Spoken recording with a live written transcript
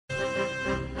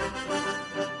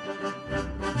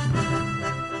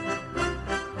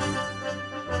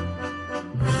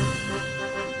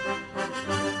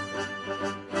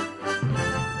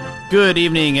Good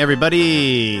evening,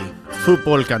 everybody.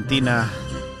 Football Cantina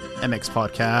MX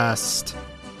Podcast.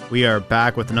 We are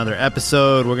back with another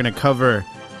episode. We're going to cover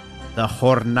the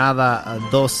Jornada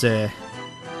 12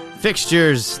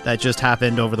 fixtures that just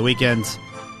happened over the weekend.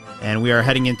 And we are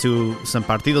heading into some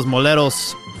Partidos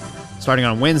Moleros starting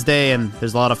on Wednesday, and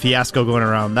there's a lot of fiasco going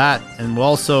around that. And we'll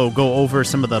also go over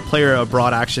some of the player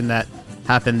abroad action that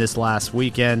happened this last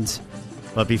weekend.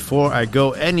 But before I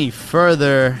go any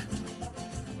further,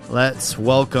 let's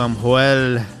welcome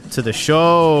Joel to the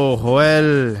show.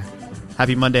 Joel,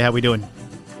 happy Monday. How we doing?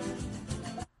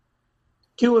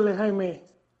 ¿Qué huele, Jaime?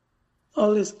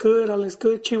 All is good.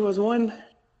 Chivas won.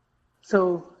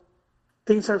 So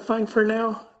things are fine for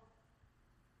now.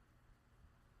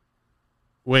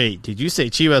 Wait, did you say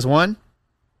Chivas won?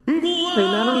 They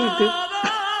not only did...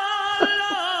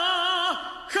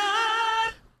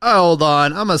 Hold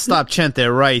on, I'm going to stop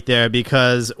Chente right there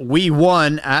because we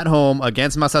won at home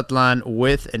against Mazatlan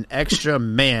with an extra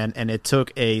man, and it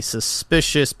took a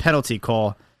suspicious penalty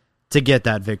call to get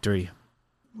that victory.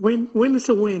 Win is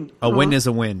a win. A win is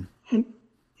a win. And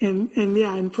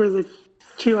for the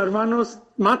Chivas Hermanos,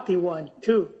 Mati won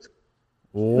too.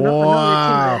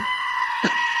 Wow.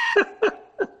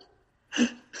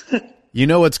 You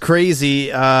know what's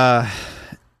crazy?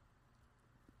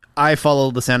 I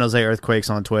followed the San Jose Earthquakes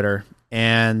on Twitter,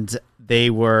 and they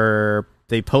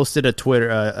posted a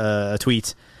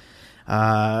tweet.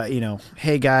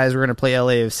 Hey guys, we're gonna play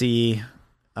LAFC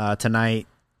tonight,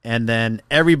 and then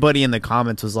everybody in the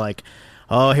comments was like,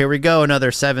 "Oh, here we go,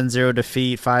 another 7-0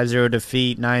 defeat, 5-0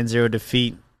 defeat, 9-0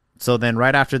 defeat." So then,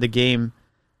 right after the game,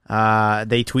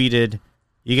 they tweeted,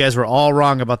 "You guys were all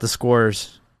wrong about the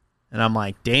scores," and I'm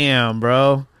like, "Damn,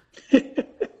 bro."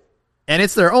 And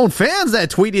it's their own fans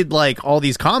that tweeted like all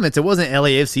these comments. It wasn't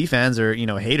LAFC fans or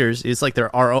haters. It's like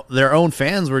their own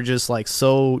fans were just like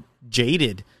so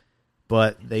jaded.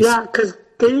 But because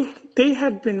they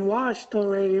had been washed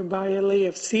already by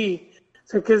LAFC,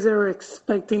 so because they were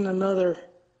expecting another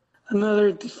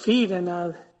defeat and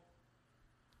I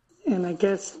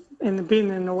guess and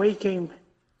being an away game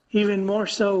even more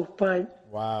so. But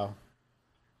wow,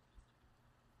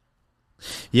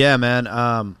 yeah,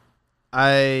 man.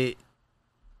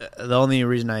 The only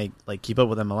reason I keep up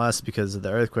with MLS because of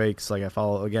the Earthquakes. Like I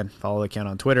follow the account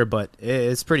on Twitter, but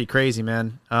it's pretty crazy,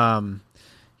 man.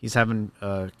 He's having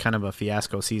kind of a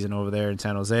fiasco season over there in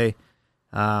San Jose.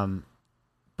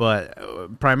 But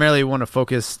primarily we want to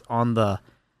focus on the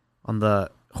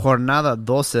Jornada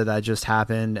 12 that just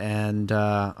happened, and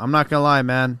I'm not gonna lie,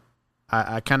 man.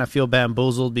 I kind of feel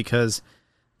bamboozled because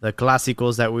the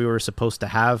clásicos that we were supposed to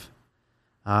have,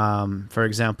 for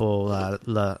example,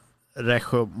 the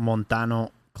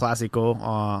Regiomontano Clásico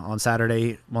on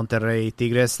Saturday, Monterrey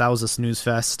Tigres, that was a snooze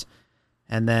fest.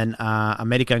 And then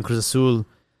America and Cruz Azul,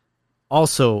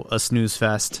 also a snooze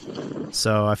fest.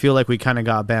 So I feel like we kind of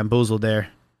got bamboozled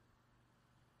there.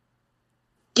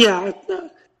 Yeah,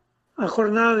 a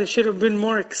jornada that should have been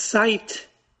more exciting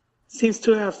seems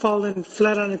to have fallen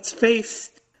flat on its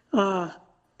face.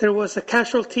 There was a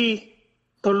casualty.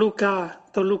 Toluca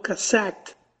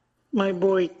sacked my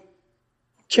boy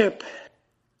Chepo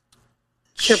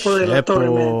de la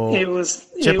Torre, man. It was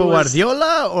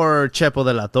Guardiola or Chepo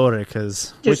de la Torre?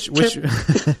 Because which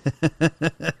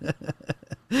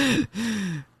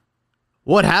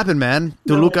what happened, man?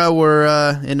 Toluca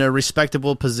were in a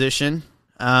respectable position.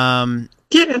 And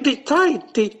they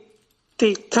tied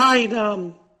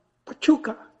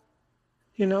Pachuca.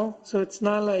 So it's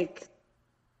not like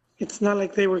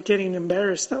they were getting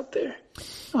embarrassed out there.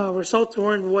 Results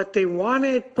weren't what they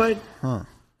wanted, but.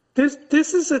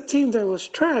 This is a team that was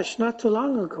trashed not too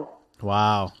long ago.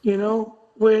 Wow.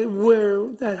 Where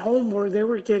at home where they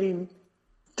were getting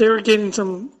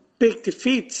some big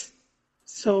defeats.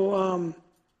 So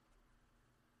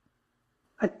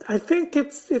I think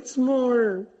it's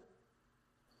more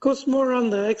goes more on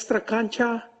the extra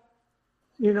cancha.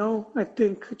 I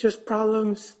think just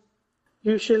problems.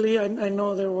 Usually, I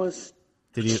know there was.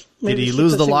 Did he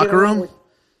lose the locker room?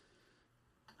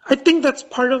 I think that's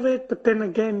part of it, but then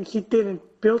again, he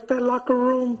didn't build that locker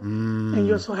room. And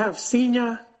you also have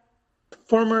Ciña,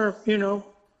 former,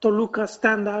 Toluca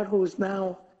standout, who's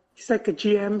now, he's like a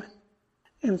GM.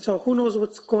 And so who knows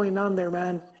what's going on there,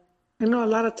 man. I know a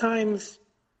lot of times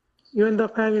you end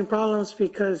up having problems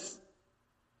because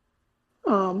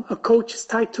a coach is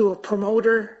tied to a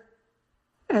promoter,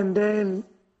 and then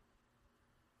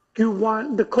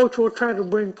the coach will try to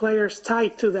bring players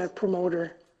tied to that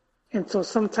promoter. And so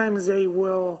sometimes they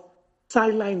will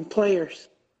sideline players.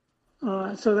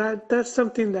 So that's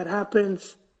something that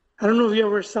happens. I don't know if you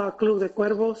ever saw Club de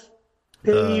Cuervos.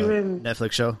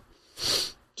 Netflix show.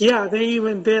 Yeah, they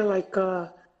even did like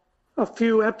a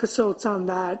few episodes on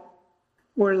that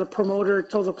where the promoter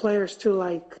told the players to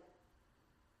like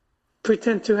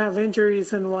pretend to have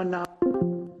injuries and whatnot.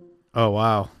 Oh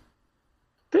wow.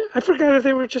 I forgot if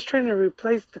they were just trying to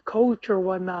replace the coach or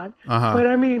whatnot. Uh-huh. But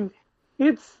I mean,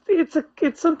 it's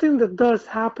something that does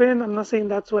happen. I'm not saying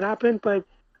that's what happened, but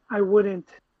I wouldn't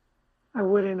I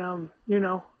wouldn't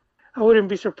I wouldn't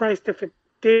be surprised if it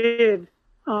did.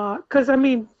 Because I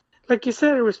mean, like you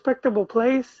said, a respectable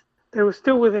place. They were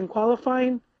still within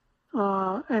qualifying,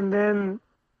 and then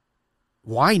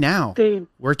Why now? they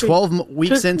We're they 12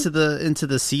 weeks just into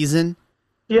the season.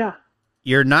 yeah.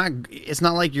 You're not it's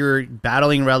not like you're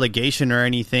battling relegation or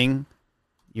anything.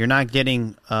 You're not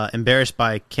getting embarrassed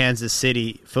by Kansas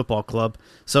City Football Club.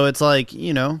 So it's like,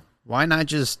 why not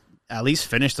just at least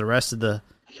finish the rest of the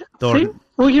See, door?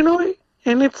 well,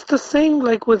 and it's the same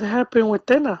like what happened with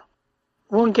Tena,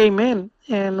 one game in,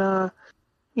 and a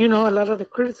lot of the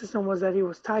criticism was that he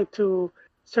was tied to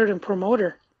certain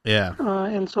promoter, Yeah.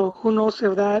 and so who knows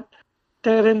if that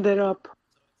ended up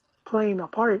playing a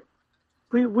part.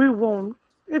 We won't.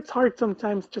 It's hard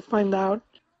sometimes to find out.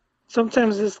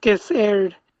 Sometimes this gets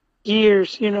aired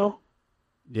years,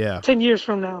 Yeah. 10 years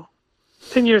from now.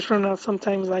 10 years from now,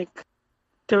 sometimes like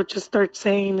they'll just start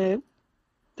saying it.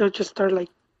 They'll just start like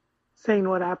saying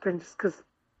what happened just because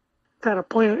it's at a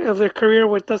point of their career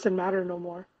where it doesn't matter no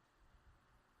more.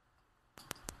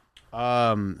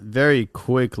 Very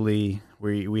quickly,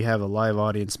 we have a live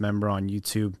audience member on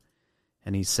YouTube,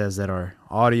 and he says that our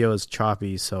audio is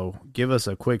choppy. So give us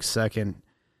a quick second,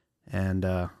 and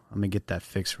I'm gonna get that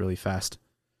fixed really fast.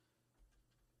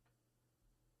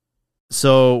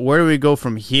 So where do we go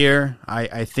from here?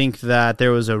 I think that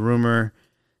there was a rumor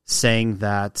saying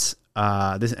that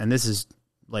this is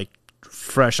like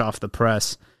fresh off the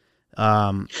press,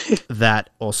 that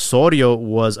Osorio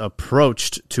was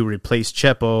approached to replace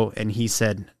Chepo, and he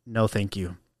said no, thank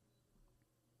you.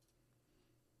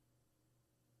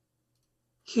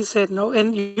 He said no,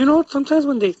 and sometimes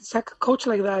when they sack a coach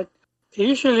like that, they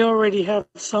usually already have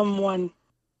someone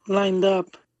lined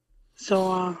up.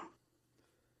 So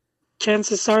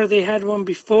chances are they had one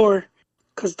before,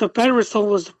 because the bad result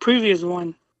was the previous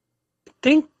one. I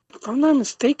think, if I'm not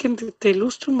mistaken, did they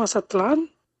lose to Mazatlan?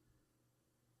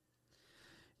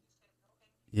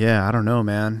 Yeah, I don't know,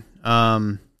 man.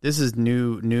 This is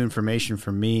new information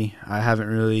for me. I haven't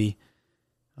really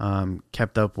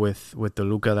kept up with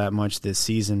Toluca that much this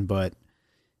season, but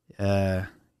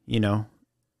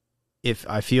if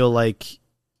I feel like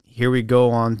here we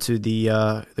go on to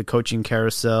the coaching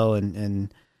carousel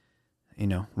and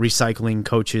recycling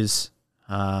coaches.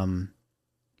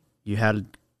 You had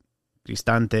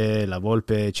Cristante, La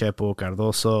Volpe, Chepo,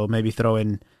 Cardoso, maybe throw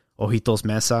in Ojitos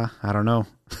Mesa. I don't know.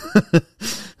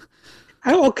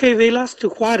 Okay, they lost to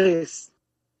Juarez.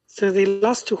 So they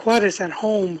lost to Juarez at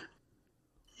home.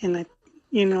 And I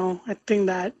think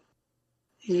that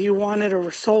if you wanted a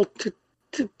result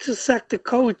to sack the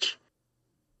coach,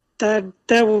 that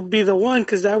would be the one,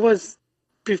 because that was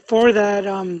before that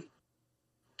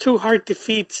two hard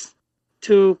defeats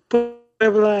to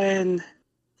Puebla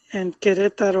and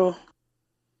Querétaro,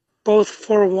 both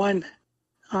 4-1.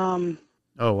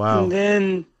 Oh wow. And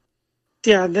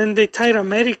then they tied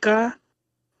America.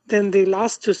 Then they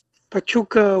lost to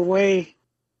Pachuca away.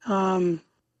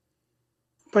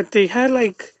 But they had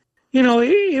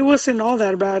it wasn't all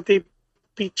that bad. They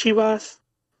beat Chivas.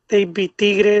 They beat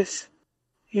Tigres.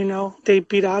 They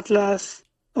beat Atlas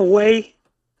away.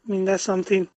 I mean, that's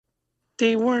something.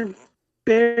 They weren't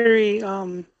very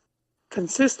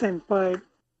consistent, but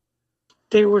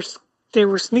they were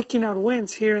sneaking out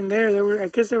wins here and there. I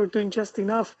guess they were doing just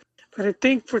enough. But I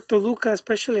think for Toluca,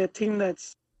 especially a team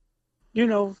that's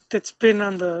been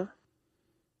on the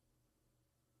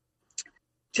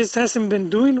just hasn't been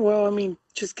doing well. I mean,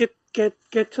 just get to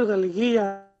the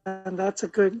Liguilla, and that's a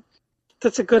good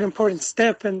important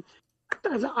step. And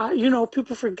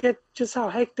people forget just how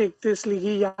hectic this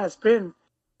Liguilla has been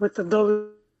with the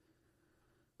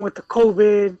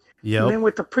COVID, Yep. and then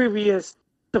with the previous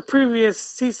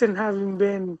season having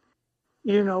been,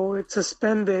 it's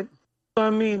suspended. So, I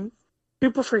mean,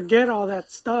 people forget all that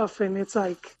stuff, and it's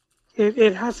like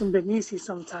it hasn't been easy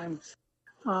sometimes.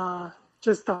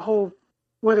 Just the whole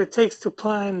what it takes to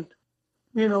plan,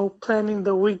 planning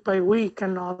the week by week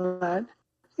and all that.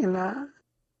 And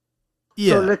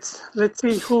Yeah. so let's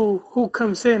see who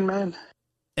comes in, man.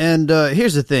 And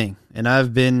here's the thing, and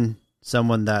I've been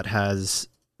someone that has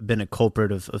been a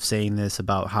culprit of saying this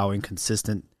about how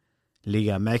inconsistent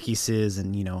Liga MX is,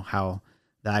 and how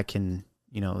that can,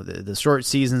 the short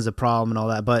season's a problem and all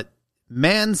that. But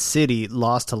Man City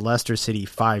lost to Leicester City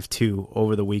 5-2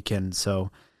 over the weekend. So,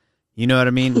 you know what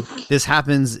I mean? This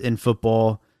happens in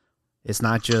football. It's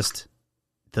not just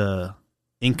the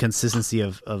inconsistency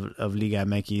of Liga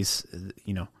MX.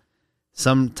 You know,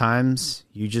 sometimes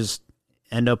you just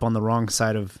end up on the wrong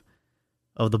side of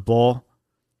the ball.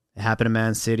 It happened to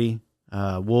Man City.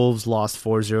 Wolves lost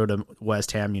 4-0 to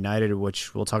West Ham United,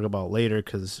 which we'll talk about later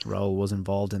because Raul was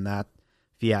involved in that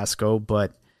fiasco.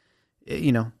 But,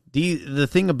 you know, the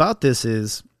thing about this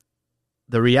is,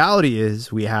 the reality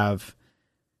is we have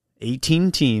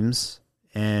 18 teams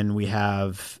and we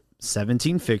have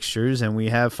 17 fixtures and we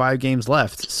have 5 games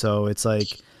left. So it's like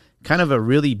kind of a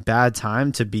really bad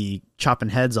time to be chopping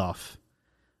heads off.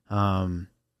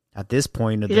 At this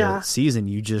point of the season,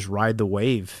 you just ride the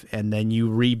wave and then you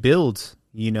rebuild.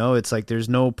 You know, it's like there's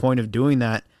no point of doing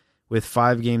that with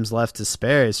 5 games left to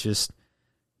spare. It's just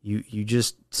you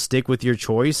just stick with your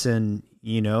choice, and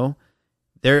you know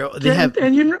they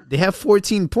have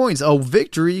 14 points. A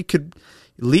victory could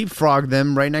leapfrog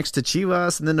them right next to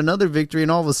Chivas, and then another victory,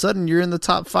 and all of a sudden you're in the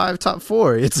top 5, top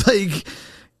 4. It's like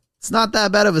it's not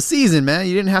that bad of a season, man.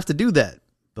 You didn't have to do that,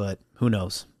 but who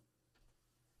knows?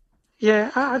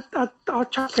 Yeah, I'll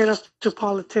chalk it up to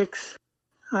politics.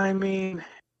 I mean,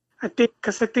 I think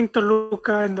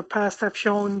Toluca in the past have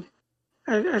shown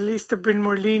at least a bit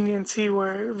more leniency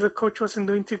where if the coach wasn't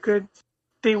doing too good,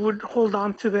 they would hold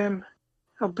on to them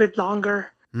a bit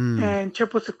longer. And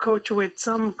Chepo's a coach with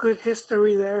some good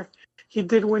history there. He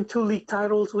did win 2 league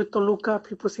titles with Toluca.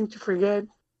 People seem to forget.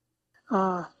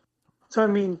 So I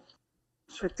mean,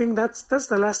 I think that's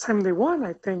the last time they won,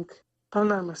 I think. If I'm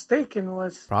not mistaken,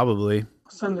 was probably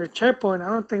under Chepo, and I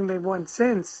don't think they've won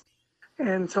since.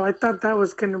 And so I thought that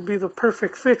was going to be the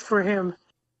perfect fit for him,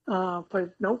 but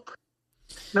nope.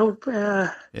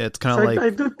 Yeah, it's kind of like I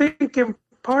do think in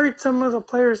part some of the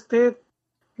players did,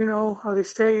 you know how they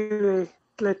say they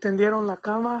le tendieron la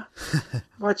cama.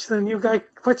 Watch the new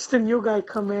guy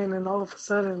come in, and all of a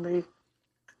sudden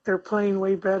they're playing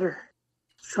way better.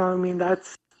 So I mean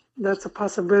that's a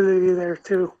possibility there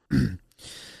too.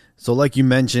 So like you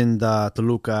mentioned,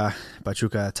 Toluca,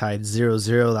 Pachuca tied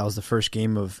 0-0. That was the first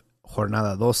game of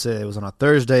Jornada 12. It was on a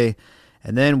Thursday.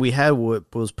 And then we had what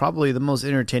was probably the most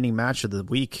entertaining match of the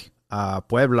week.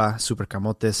 Puebla, Super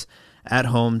Camotes, at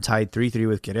home, tied 3-3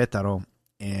 with Querétaro.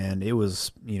 And it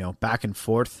was, you know, back and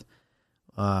forth.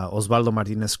 Osvaldo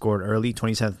Martinez scored early,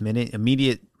 27th minute.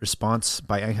 Immediate response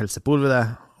by Angel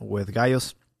Sepúlveda with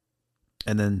Gallos.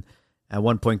 And then at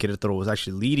one point, Querétaro was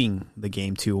actually leading the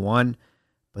game 2-1.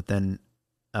 But then,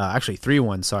 actually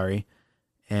 3-1, sorry.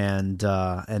 And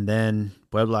then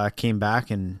Puebla came back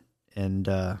and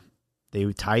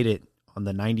they tied it on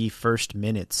the 91st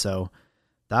minute. So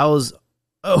that was,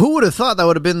 who would have thought that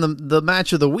would have been the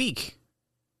match of the week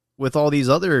with all these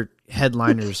other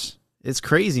headliners? It's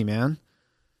crazy, man.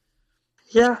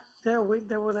 Yeah. That's been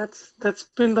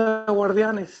the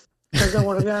Guardianes. That's the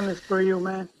Guardianes for you,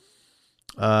 man.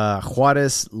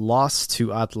 Juárez lost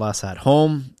to Atlas at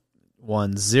home,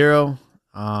 1-0.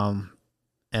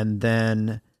 And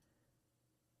then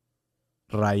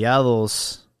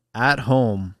Rayados at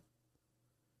home,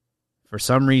 for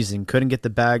some reason, couldn't get the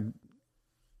bag,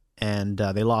 and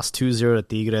they lost 2-0 to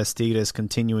Tigres. Tigres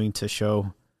continuing to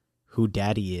show who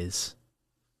daddy is.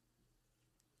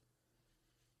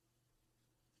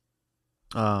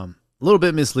 A little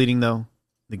bit misleading, though.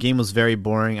 The game was very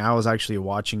boring. I was actually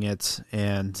watching it,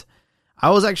 and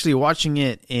I was actually watching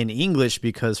it in English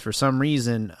because for some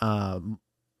reason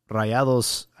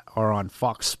Rayados are on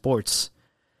Fox Sports,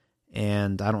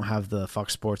 and I don't have the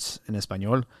Fox Sports in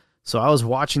Espanol. So I was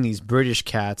watching these British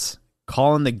cats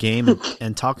calling the game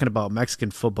and talking about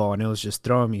Mexican football, and it was just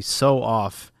throwing me so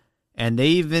off. And they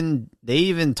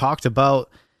even talked about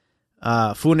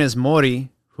Funes Mori,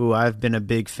 who I've been a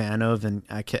big fan of, and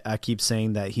I keep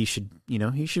saying that he should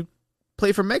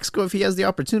play for Mexico if he has the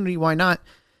opportunity. Why not?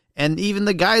 And even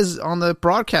the guys on the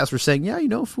broadcast were saying, yeah,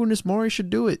 Funes Mori should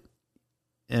do it.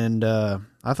 And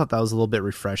I thought that was a little bit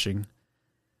refreshing.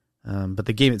 But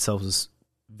the game itself was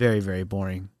very, very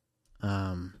boring.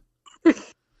 And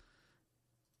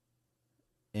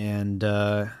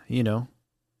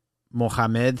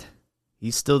Mohamed,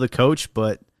 he's still the coach,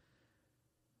 but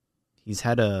he's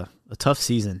had a tough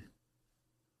season.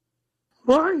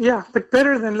 Well, yeah, but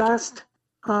better than last.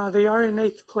 They are in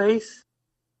 8th place.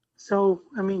 So,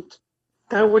 I mean,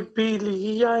 that would be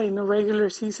Liguilla in a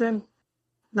regular season.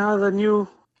 Now the new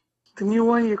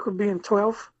one, you could be in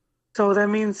 12th. So that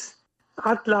means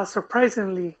Atlas,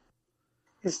 surprisingly,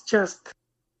 is just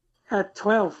at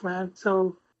 12, man.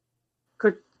 So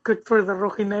good for the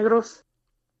Rojinegros.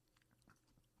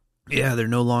 Yeah, they're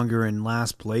no longer in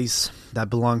last place. That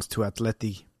belongs to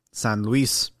Atleti San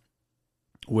Luis,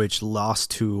 which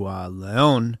lost to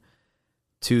Leon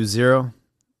 2-0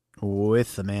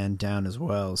 with the man down as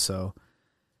well. So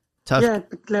tough. Yeah,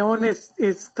 but Leon is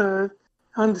the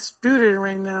undisputed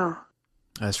right now.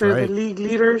 That's They're the right. league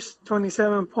leaders,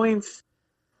 27 points.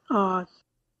 Uh,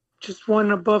 just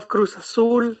one above Cruz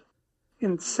Azul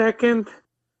in second,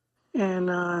 and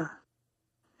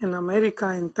America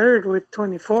in third with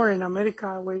 24. In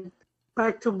America with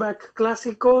back-to-back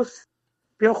Clásicos.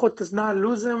 Piojo does not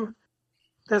lose them.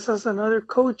 This is another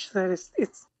coach that I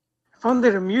found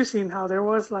it amusing how there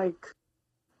was like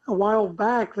a while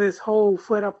back this whole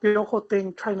fuera Piojo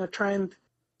thing trying to trend,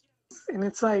 and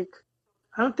it's like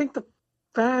I don't think the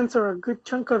fans or a good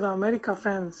chunk of the America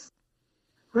fans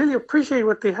really appreciate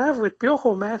what they have with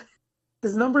Piojo, man.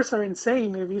 His numbers are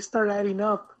insane if you start adding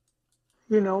up,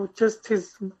 just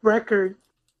his record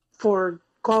for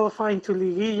qualifying to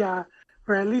Liguilla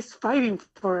or at least fighting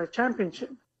for a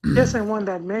championship. He hasn't won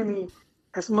that many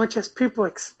as much as people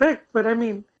expect, but I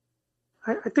mean,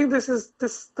 I think this is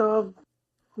the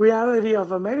reality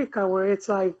of America where it's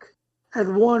like at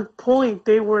one point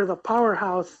they were the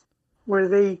powerhouse where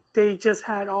they just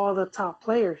had all the top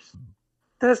players.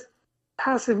 That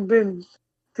hasn't been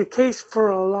the case for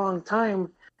a long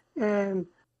time. And,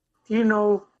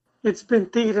 it's been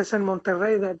Tigres and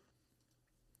Monterrey that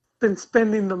been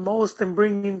spending the most and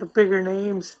bringing the bigger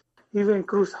names, even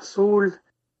Cruz Azul.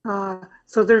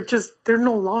 So they're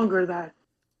no longer that,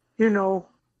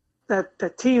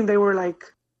 that team. They were like,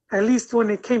 at least when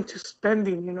it came to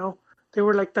spending, they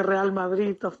were like the Real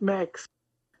Madrid of Mex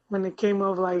when it came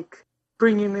of like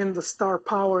bringing in the star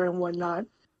power and whatnot.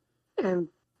 And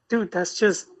dude, that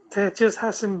just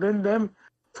hasn't been them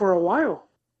for a while.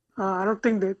 I don't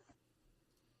think that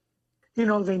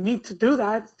they need to do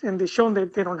that, and they've shown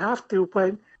that they don't have to.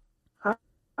 But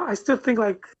I still think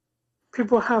like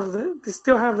people they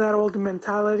still have that old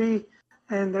mentality,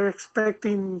 and they're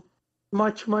expecting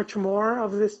much more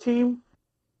of this team,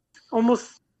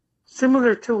 almost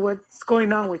similar to what's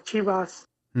going on with Chivas,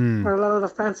 where a lot of the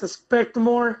fans expect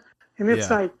more. And it's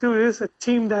like, dude, it's a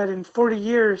team that in 40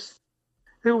 years,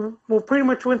 they will pretty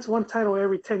much win one title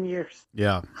every 10 years.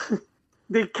 Yeah.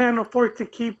 They can't afford to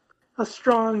keep a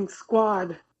strong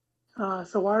squad.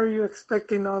 So why are you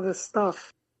expecting all this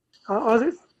stuff?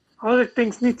 Other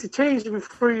things need to change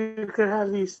before you could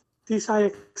have these high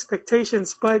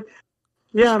expectations. But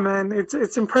yeah, man,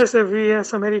 it's impressive. He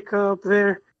has America up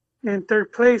there in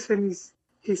third place, and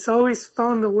he's always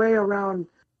found a way around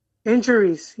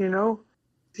injuries.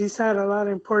 He's had a lot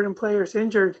of important players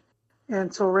injured,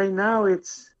 and so right now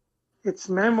it's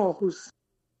Memo who's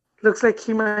looks like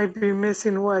he might be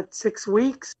missing 6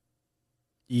 weeks.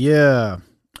 Yeah.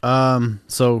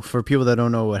 So for people that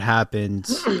don't know what happened,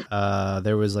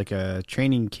 there was like a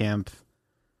training camp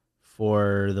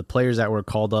for the players that were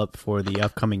called up for the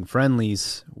upcoming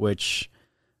friendlies, which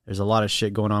there's a lot of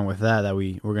shit going on with that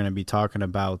we're going to be talking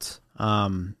about.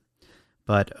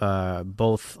 But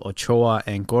both Ochoa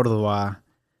and Cordova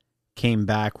came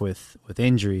back with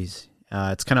injuries.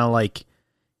 It's kind of like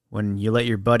when you let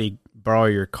your buddy borrow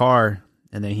your car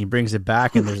and then he brings it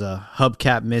back and there's a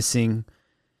hubcap missing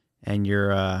and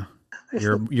your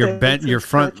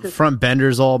front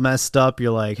bender's all messed up.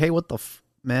 You're like, hey, what the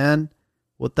man?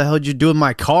 What the hell did you do in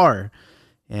my car?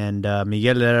 And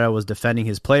Miguel Herrera was defending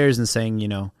his players and saying,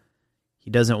 he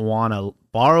doesn't want to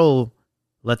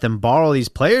let them borrow these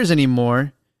players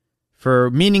anymore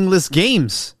for meaningless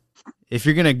games if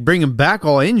you're going to bring them back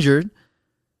all injured.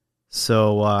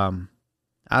 So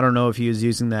I don't know if he was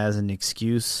using that as an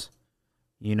excuse,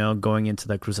 going into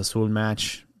the Cruz Azul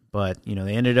match. But,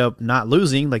 they ended up not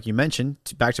losing, like you mentioned,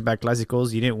 back-to-back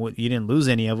Clásicos. You didn't lose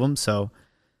any of them, so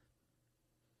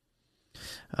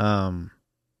I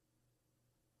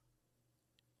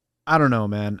don't know,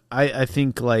 man. I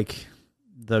think like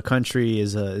the country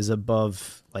is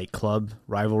above like club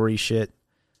rivalry shit,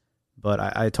 but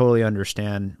I totally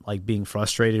understand like being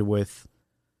frustrated with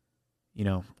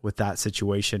with that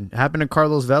situation. It happened to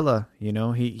Carlos Vela. He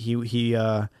got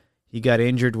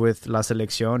injured with La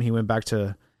Selección. He went back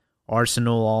to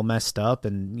Arsenal all messed up,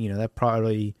 and that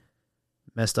probably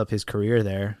messed up his career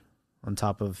there. On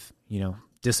top of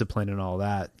discipline and all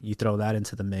that, you throw that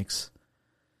into the mix,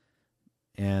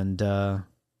 and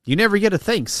you never get a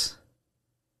thanks.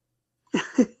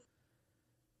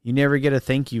 You never get a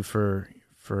thank you for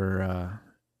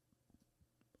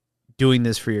doing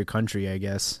this for your country. I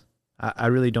guess I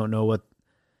really don't know what.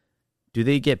 Do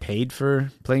they get paid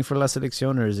for playing for La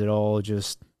Selección, or is it all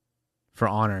just for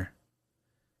honor?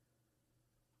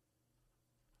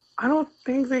 I don't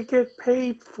think they get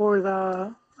paid for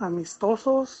the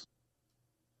amistosos.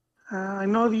 I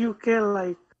know you get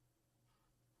like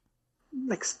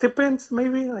stipends,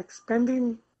 maybe like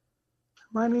spending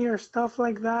money or stuff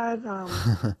like that.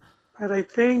 But I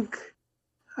think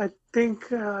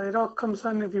it all comes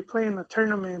on if you play in a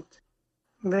tournament.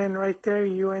 Then right there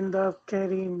you do end up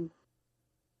getting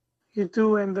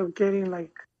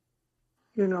like,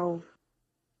 you know,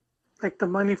 like the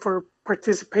money for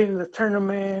participating in the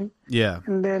tournament. Yeah.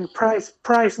 And then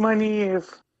prize money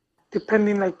if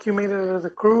depending like you made it out of the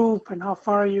group and how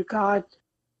far you got.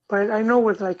 But I know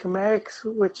with like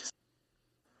MX, which is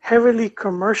heavily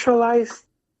commercialized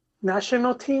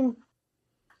national team,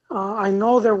 I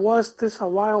know there was this a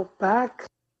while back,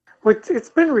 which it's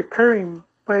been recurring,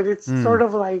 but it's sort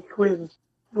of like with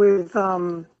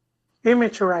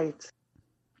image rights.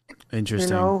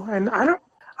 Interesting. You know, and I don't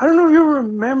know if you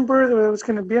remember that it was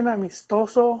going to be an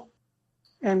amistoso,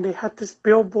 and they had this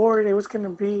billboard. It was going to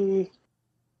be,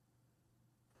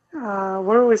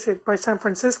 where was it? By San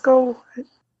Francisco. I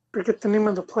forget the name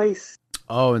of the place.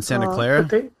 Oh, in Santa Clara?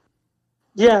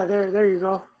 Yeah, there you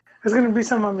go. It was going to be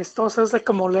some amistoso. It was like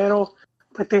a molero,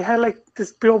 but they had like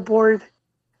this billboard,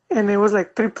 and it was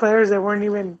like 3 players that weren't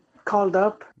even called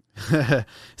up.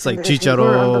 It's like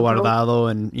Chicharo, Guardado,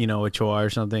 and Ochoa or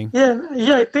something.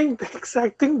 Yeah, I think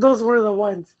those were the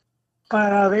ones,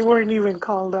 but they weren't even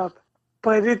called up.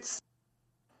 But it's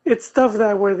stuff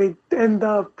that where they end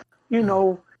up, we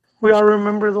all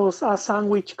remember those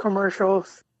sandwich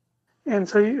commercials, and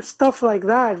so stuff like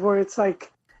that where it's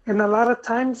like, and a lot of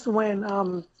times when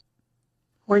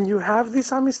you have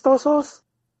these amistosos,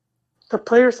 the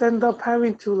players end up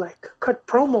having to like cut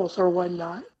promos or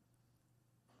whatnot.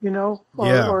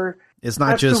 Or it's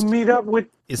not just meet up with.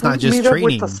 It's not just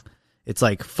training. It's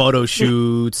like photo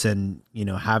shoots and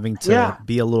having to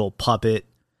be a little puppet.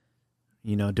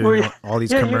 Doing all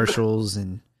these commercials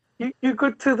and you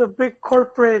go to the big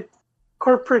corporate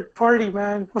party,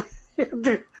 man.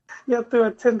 you have to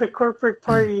attend the corporate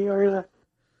party or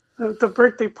the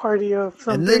birthday party of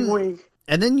some bigwig.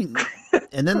 And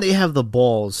then they have the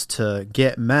balls to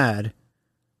get mad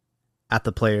at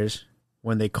the players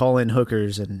when they call in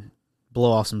hookers and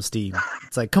blow off some steam.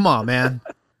 It's like, come on, man.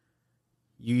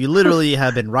 You literally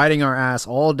have been riding our ass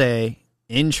all day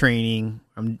in training.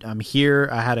 I'm here.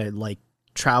 I had to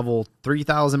travel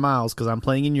 3,000 miles because I'm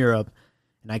playing in Europe,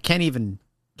 and I can't even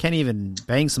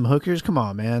bang some hookers. Come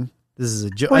on, man. This is a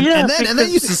joke. Well, and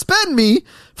then you suspend me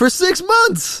for 6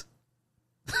 months.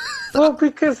 Well,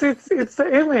 because it's the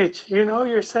image.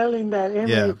 You're selling that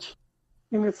image,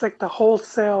 and it's like the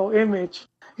wholesale image.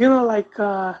 Where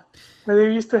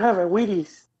they used to have at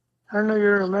Wheaties. I don't know if you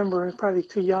remember, I'm probably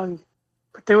too young.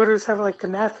 But they would always have like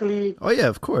an athlete. Oh, yeah,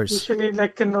 of course. Usually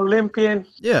like an Olympian.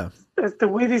 Yeah. At the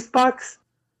Wheaties box.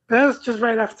 That was just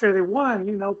right after they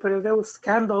won, but there was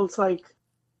scandals like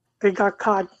they got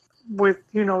caught with,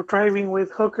 driving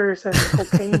with hookers and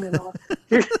cocaine and all.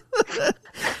 They're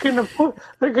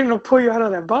gonna pull you out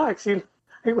of that box.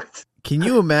 Can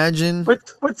you imagine?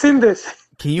 What's in this?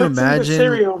 Can you imagine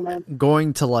cereal,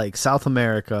 going to South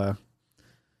America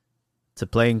to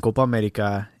play in Copa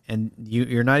America, and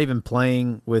you're not even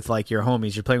playing with your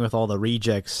homies, you're playing with all the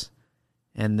rejects,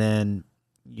 and then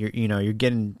you're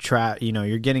getting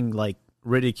you're getting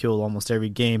ridiculed almost every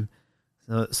game.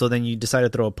 So then you decide to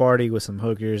throw a party with some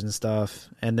hookers and stuff,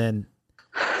 and then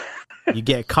you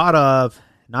get caught up.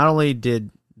 Not only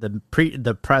did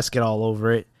the press get all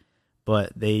over it,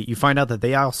 but you find out that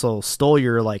they also stole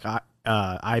your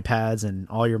iPads and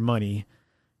all your money,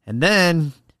 and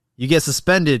then you get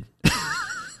suspended.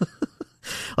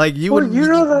 You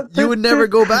would never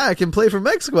go back and play for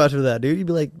Mexico after that, dude. You'd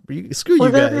be like, screw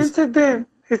you guys. That incident,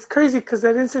 it's crazy because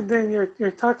that incident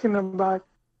you're talking about,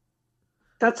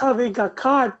 that's how they got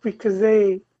caught, because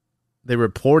they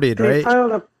reported, right?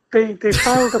 They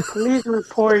filed a police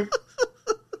report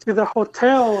to the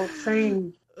hotel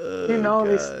saying,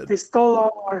 they stole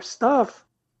all our stuff.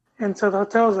 And so the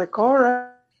hotel was like, all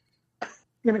right,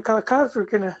 you're going to call the cops, we're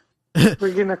going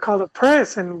to call the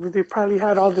press, and they probably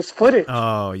had all this footage.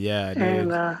 Oh, yeah, dude.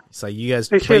 And it's like, you guys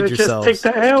they played yourselves. Just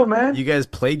take the L, man. You guys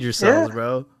played yourselves,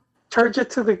 bro. Charge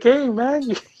it to the game, man.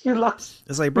 You lost.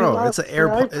 It's like, bro, it's an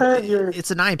AirPod.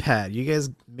 It's an iPad. You guys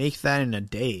make that in a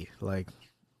day. You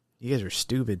guys are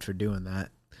stupid for doing that.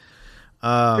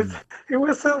 It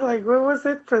was what was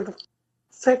it for the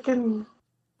second?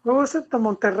 What was it? The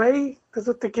Monterrey? That's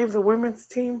what they gave the women's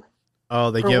team. Oh,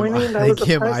 they gave him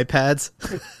iPads.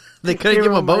 They couldn't give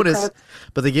him a bonus,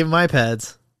 but they gave him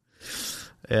iPads.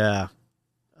 Yeah.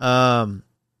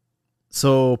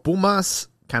 So Pumas,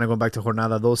 kind of going back to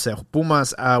Jornada 12,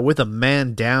 Pumas with a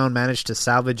man down managed to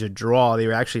salvage a draw. They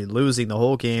were actually losing the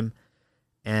whole game,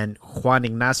 and Juan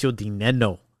Ignacio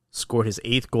Dineno scored his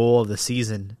 8th goal of the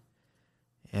season.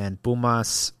 And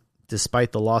Pumas,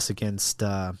 despite the loss against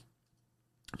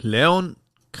Leon,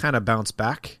 kind of bounced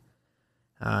back.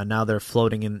 Now they're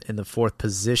floating in the 4th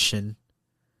position.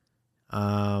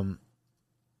 And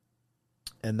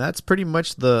that's pretty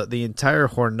much the entire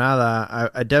jornada.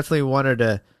 I definitely wanted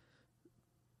to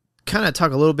kind of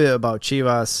talk a little bit about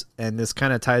Chivas, and this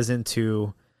kind of ties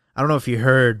into, I don't know if you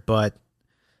heard, but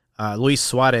Luis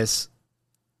Suarez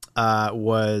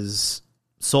was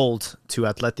sold to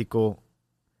Atletico,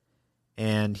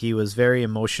 and he was very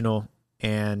emotional.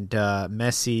 And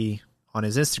Messi on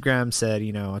his Instagram said,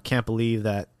 I can't believe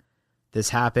that this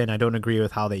happened. I don't agree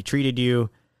with how they treated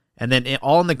you. And then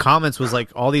all in the comments was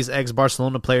like all these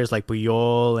ex-Barcelona players like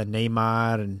Puyol and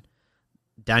Neymar and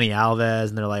Dani Alves,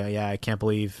 and they're like, oh, yeah, I can't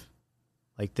believe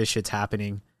like this shit's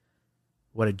happening.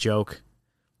 What a joke.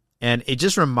 And it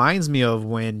just reminds me of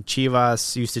when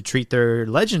Chivas used to treat their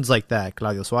legends like that.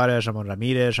 Claudio Suarez, Ramon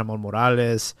Ramirez, Ramon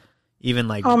Morales, even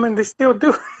like and they still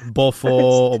do.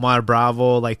 Bofo, Omar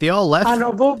Bravo, like they all left. I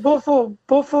know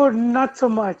Bofo not so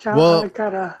much.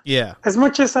 Yeah. As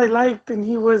much as I liked, and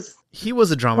he was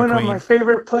a drama queen. One of my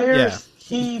favorite players.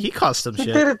 Yeah. He caused some shit.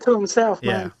 He did it to himself,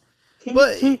 man. Yeah. I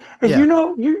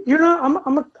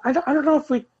don't know if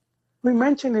we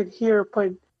mentioned it here,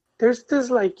 but there's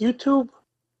this like YouTube,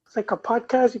 it's like a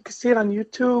podcast. You can see it on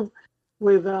YouTube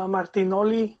with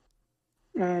Martinoli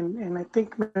and I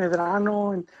think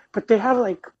Medrano, but they have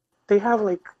like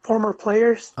former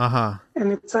players.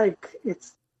 And it's like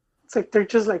they're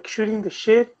just like shooting the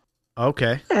shit.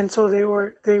 Okay. And so they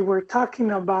were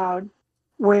talking about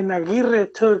when Aguirre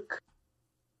took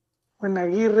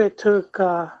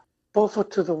Bofo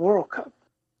to the World Cup.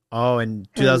 Oh, in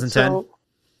 2010?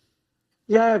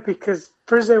 Yeah, because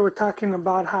first they were talking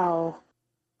about how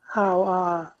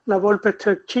La Volpe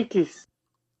took Chiquis.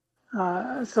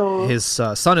 So his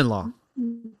son-in-law.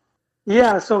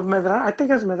 Yeah, so Medrano, I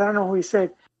think it's Medrano who he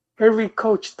said every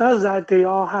coach does that. They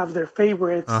all have their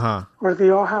favorites, or they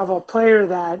all have a player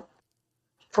that,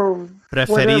 for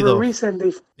whatever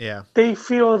reason, they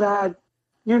feel that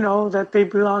that they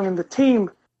belong in the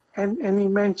team. And he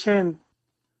mentioned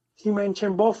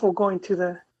Bofo going to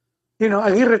the,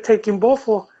 Aguirre taking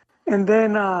Bofo, and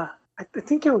then I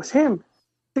think it was him.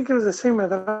 I think it was the same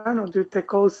Medrano dude that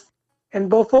goes, and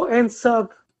Bofo ends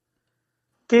up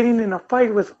getting in a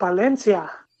fight with Palencia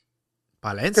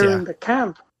during the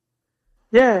camp.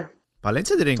 Yeah.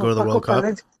 Palencia didn't go to the World Cup.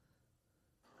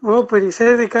 Well, but he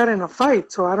said they got in a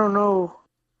fight, so I don't know.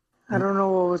 I don't know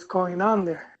what was going on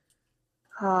there.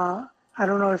 I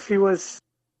don't know if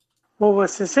what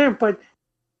was his name, but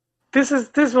this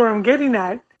is where I'm getting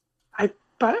at.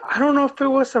 But I don't know if it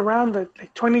was around the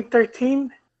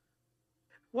 2013.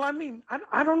 Well, I mean,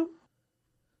 I don't.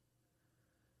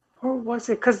 Or was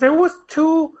it? Because there was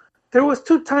two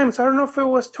times. I don't know if it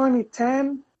was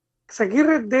 2010. Because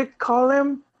Aguirre did call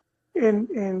him,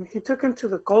 and he took him to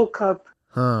the Gold Cup.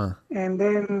 And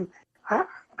then I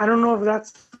don't know if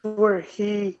that's where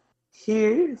he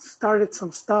started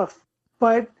some stuff.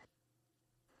 But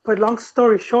long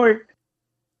story short,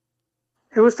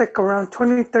 it was like around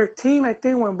 2013, I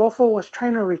think, when Bofo was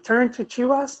trying to return to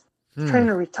Chivas, trying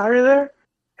to retire there.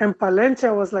 And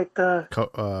Palencia was like the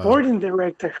boarding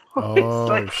director.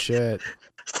 Shit.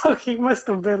 So he must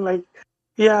have been like,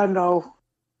 yeah, no,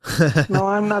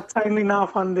 I'm not signing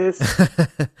off on this.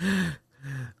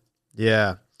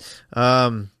 Yeah.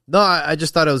 No, I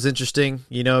just thought it was interesting,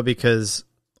 because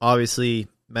obviously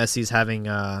Messi's having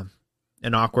an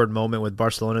awkward moment with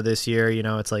Barcelona this year.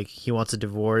 It's like he wants a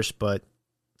divorce, but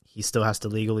he still has to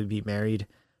legally be married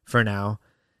for now.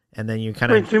 And then you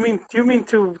kind of... Wait, you mean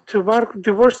to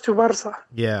divorce to Barca?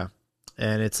 Yeah.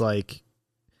 And it's like,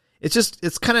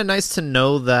 it's kind of nice to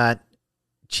know that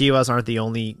Chivas aren't the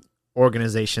only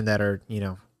organization that are,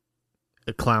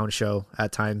 a clown show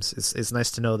at times. It's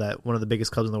nice to know that one of the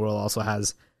biggest clubs in the world also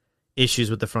has issues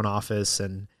with the front office,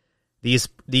 and these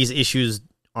issues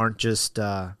aren't just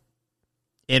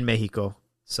in Mexico.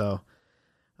 So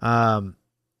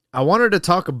I wanted to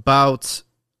talk about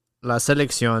La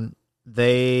Selección.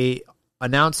 They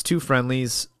announced 2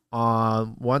 friendlies.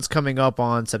 One's coming up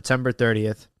on September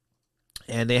 30th,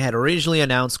 and they had originally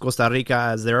announced Costa Rica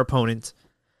as their opponent,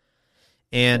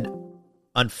 and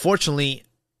unfortunately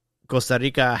Costa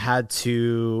Rica had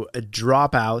to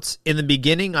drop out. In the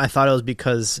beginning, I thought it was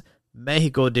because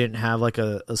Mexico didn't have like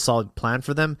a solid plan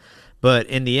for them, but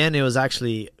in the end, it was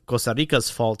actually Costa Rica's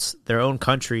fault. Their own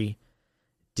country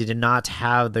did not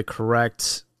have the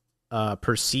correct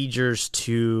procedures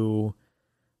to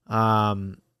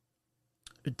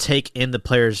take in the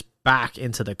players back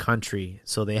into the country.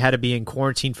 So they had to be in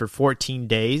quarantine for 14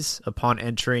 days upon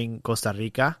entering Costa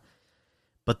Rica.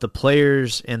 But the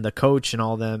players and the coach and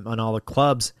all the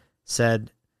clubs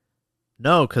said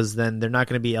no, because then they're not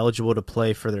going to be eligible to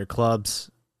play for their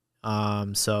clubs.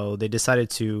 So they decided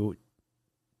to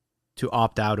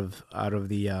opt out of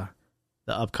the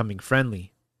upcoming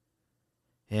friendly,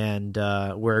 and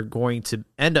we're going to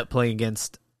end up playing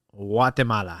against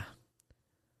Guatemala.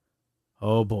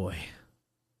 Oh boy,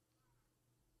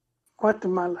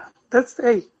 Guatemala. It's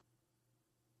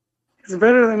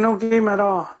better than no game at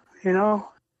all, you know?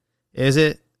 Is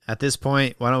it? At this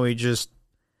point, why don't we just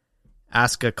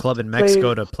ask a club in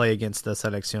Mexico to play against the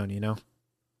Selección, you know?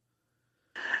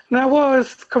 No, well,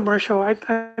 it's commercial. I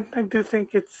do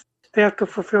think they have to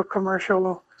fulfill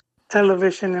commercial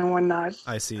television and whatnot.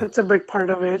 I see. That's a big part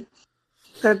of it.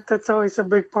 That's always a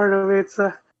big part of it.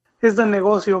 It's the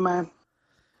negocio, man.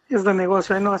 It's the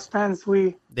negocio. I know as fans,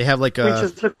 they have like we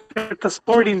just look at the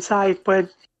sporting side, but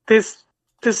this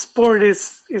sport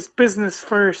is business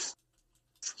first,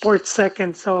 sports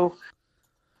second. So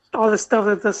all the stuff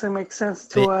that doesn't make sense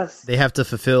to us. They have to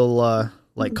fulfill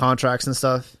like contracts and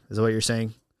stuff. Is what you're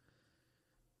saying?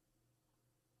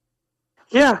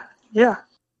 Yeah.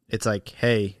 It's like,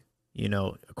 hey, you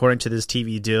know, according to this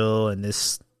TV deal and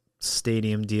this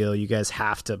stadium deal, you guys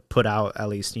have to put out at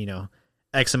least, you know,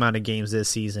 X amount of games this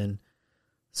season.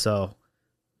 So,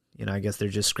 you know, I guess they're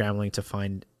just scrambling to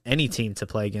find any team to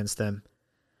play against them.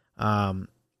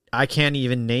 I can't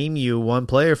even name you one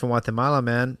player from Guatemala,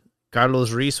 man.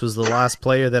 Carlos Reis was the last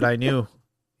player that I knew.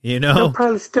 You know? They'll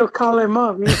probably still call him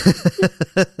up.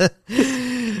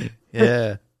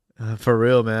 Yeah. For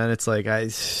real, man. It's like I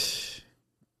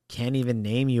can't even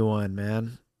name you one,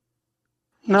 man.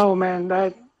 No, man.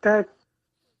 That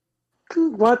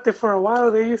Guate for a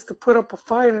while they used to put up a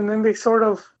fight and then they sort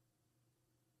of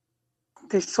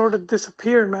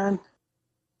disappeared, man.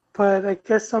 But I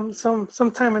guess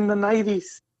sometime in the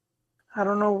 90s, I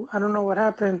don't know what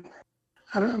happened.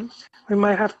 We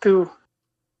might have to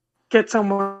get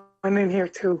someone in here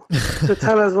to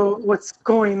tell us what's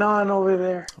going on over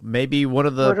there. Maybe what are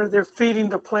of the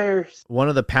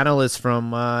panelists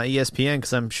from ESPN,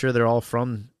 because I'm sure they're all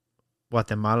from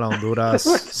Guatemala, Honduras,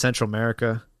 Central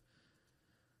America.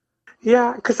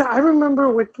 Yeah, because I remember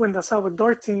when the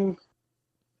Salvador team,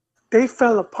 they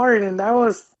fell apart, and there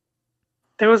was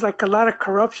like a lot of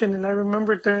corruption. And I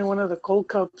remember during one of the Gold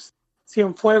Cups,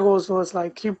 Cienfuegos was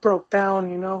like, he broke down,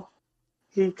 you know,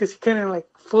 because he couldn't like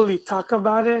fully talk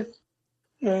about it,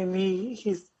 and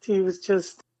he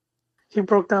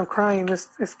broke down crying.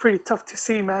 It's pretty tough to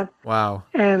see, man. Wow.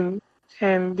 And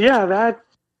yeah,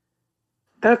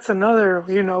 that's another,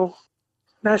 you know,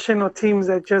 national teams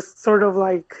that just sort of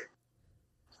like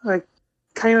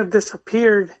kind of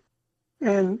disappeared,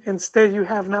 and instead you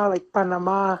have now like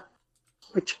Panama,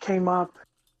 which came up,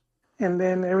 and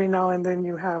then every now and then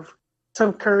you have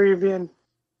some Caribbean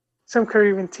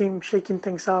team shaking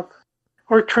things up,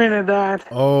 or Trinidad.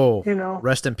 Oh, you know,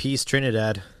 rest in peace,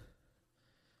 Trinidad.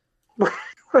 What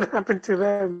happened to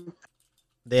them?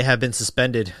 They have been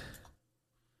suspended.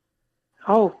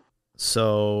 Oh,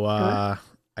 so I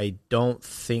don't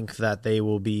think that they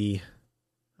will be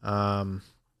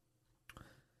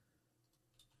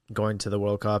going to the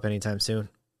World Cup anytime soon.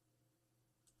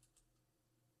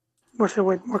 What's it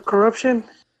with more corruption?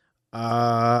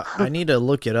 I need to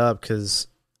look it up because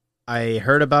I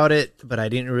heard about it, but I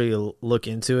didn't really look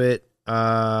into it.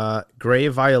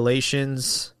 Grave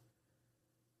violations.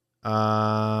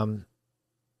 Yeah,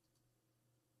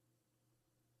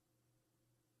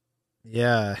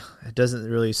 it doesn't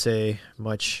really say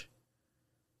much.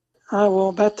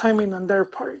 Well, bad timing on their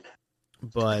part.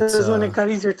 But this is when it got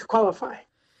easier to qualify.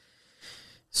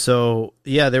 So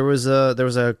yeah, there was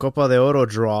a Copa de Oro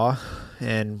draw,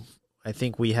 and I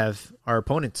think we have our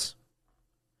opponents.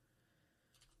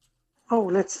 Oh,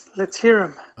 let's hear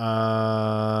them.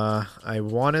 I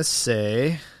want to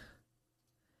say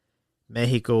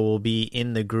Mexico will be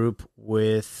in the group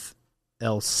with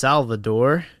El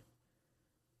Salvador,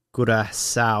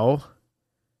 Curacao,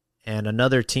 and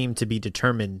another team to be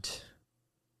determined.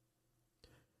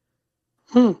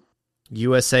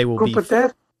 USA will be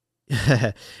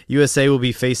USA will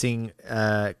be facing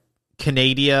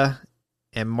Canada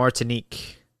and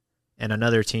Martinique, and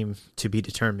another team to be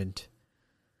determined.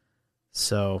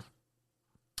 So,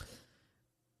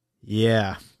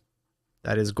 yeah,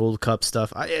 that is Gold Cup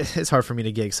stuff. It's hard for me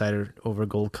to get excited over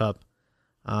Gold Cup.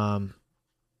 I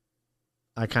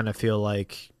kind of feel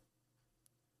like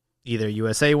either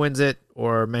USA wins it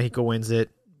or Mexico wins it,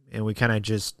 and we kind of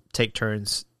just take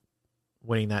turns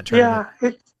winning that tournament.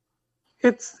 Yeah,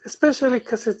 it's especially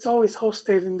because it's always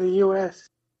hosted in the U.S.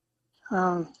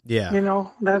 Yeah. You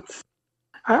know,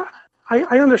 I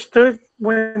I understood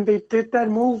when they did that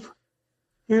move,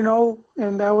 you know,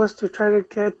 and that was to try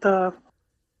to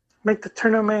make the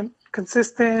tournament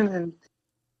consistent and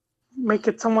make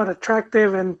it somewhat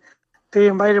attractive. And they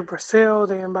invited Brazil,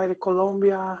 they invited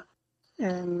Colombia,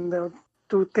 and they'll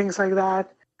do things like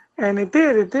that. And it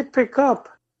did pick up.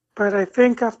 But I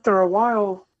think after a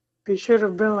while, they should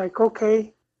have been like,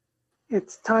 okay,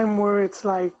 it's time where it's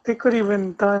like they could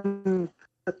even done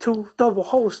a two double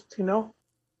host, you know,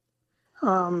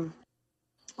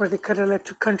 where they could have let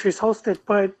two countries host it.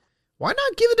 But Why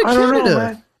not give it to I don't know, Canada?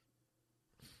 man.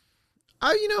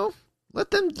 You know,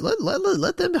 let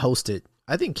them host it.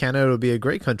 I think Canada would be a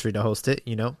great country to host it.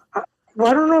 You know.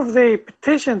 Well, I don't know if they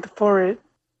petitioned for it,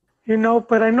 you know,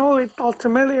 but I know it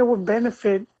ultimately it would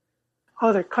benefit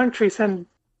other countries. And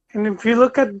if you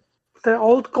look at the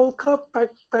old Gold Cup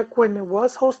back when it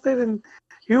was hosted, and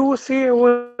you will see it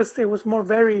was more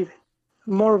varied,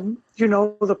 more, you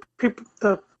know,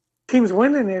 the teams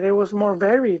winning it. It was more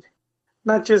varied,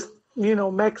 not just, you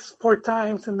know, Mex 4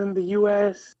 times and then the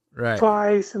U.S. Right.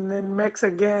 twice and then Mex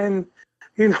again.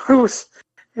 You know, it was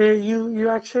you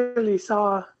actually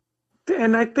saw,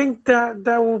 and I think that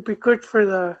will be good for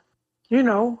the, you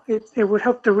know, it would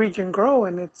help the region grow,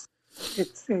 and it's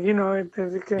you know, it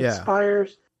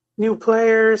inspires new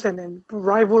players and then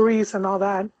rivalries and all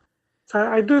that. So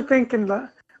I do think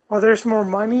while there's more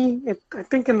money, I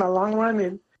think in the long run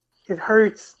it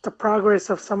hurts the progress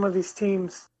of some of these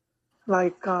teams,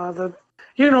 like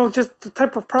you know, just the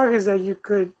type of progress that you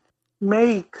could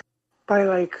make by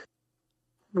like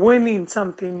winning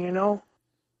something, you know,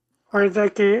 or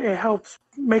like it helps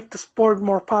make the sport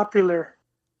more popular.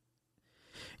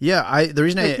 Yeah, the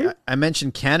reason I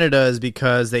mentioned Canada is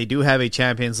because they do have a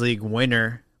Champions League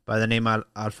winner by the name of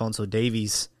Alphonso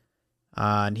Davies,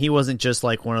 and he wasn't just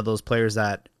like one of those players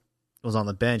that was on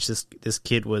the bench. This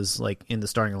kid was like in the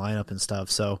starting lineup and stuff.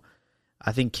 So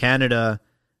I think Canada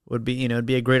would be, you know, it'd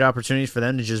be a great opportunity for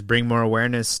them to just bring more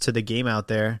awareness to the game out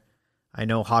there. I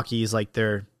know hockey is like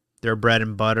their bread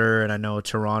and butter, and I know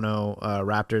Toronto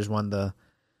Raptors won the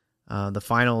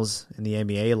finals in the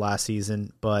NBA last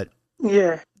season, but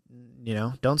yeah, you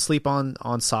know, don't sleep on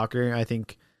soccer. I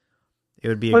think it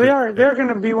would be. Well, they're going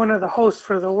to be one of the hosts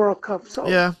for the World Cup. So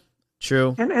yeah,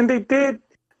 true. And they did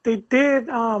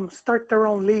start their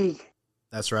own league.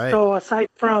 That's right. So aside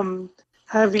from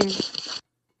having,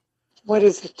 what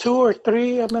is it, 2 or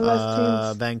 3 MLS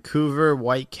teams? Vancouver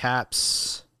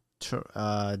Whitecaps.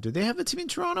 Do they have a team in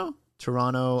Toronto?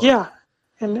 Toronto. Yeah,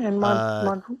 and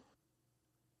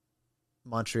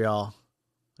Montreal.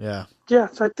 Yeah. Yeah,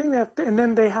 so I think that, and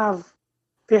then they have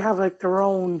like their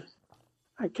own,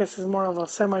 I guess it's more of a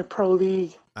semi-pro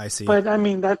league. I see. But I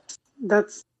mean that's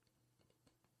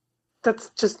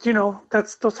just, you know,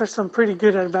 those are some pretty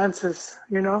good advances,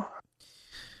 you know.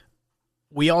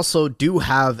 We also do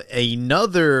have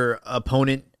another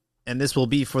opponent, and this will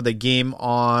be for the game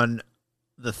on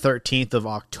the 13th of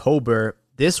October.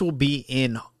 This will be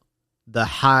in the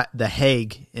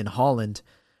Hague in Holland,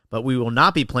 but we will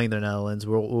not be playing the Netherlands.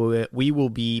 We will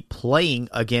be playing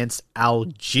against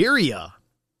Algeria,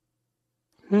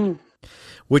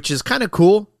 which is kind of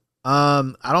cool.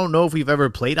 I don't know if we've ever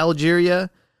played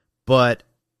Algeria, but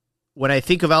when I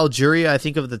think of Algeria, I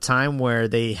think of the time where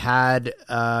they had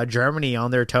Germany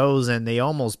on their toes and they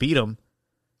almost beat them,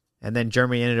 and then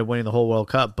Germany ended up winning the whole World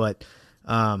Cup. But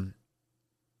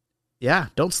yeah,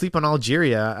 don't sleep on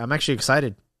Algeria. I'm actually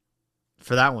excited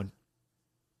for that one.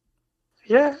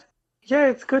 Yeah,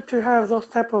 it's good to have those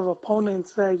type of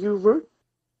opponents that you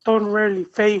don't rarely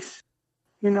face,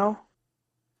 you know.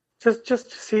 Just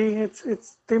to see,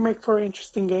 it's they make for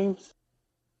interesting games.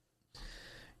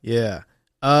 Yeah.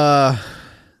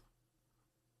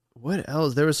 What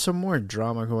else? There was some more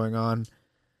drama going on,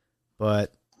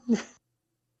 but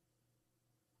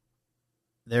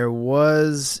there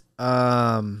was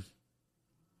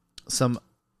some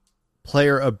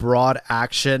player abroad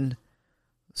action.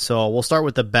 So we'll start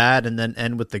with the bad and then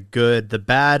end with the good. The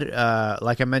bad,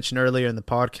 like I mentioned earlier in the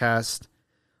podcast,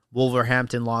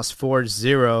 Wolverhampton lost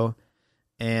 4-0,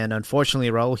 and unfortunately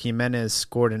Raul Jimenez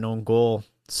scored an own goal.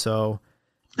 So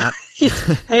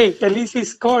hey, at least he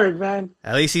scored, man.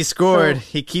 At least he scored. So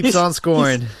he keeps on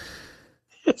scoring.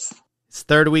 It's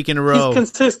third week in a row. He's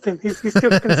consistent. He's still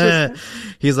consistent.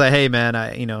 He's like, hey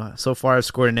man, so far I've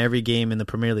scored in every game in the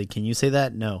Premier League. Can you say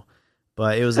that? No.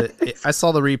 But it was I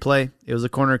saw the replay. It was a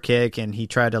corner kick, and he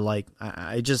tried to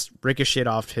I just ricocheted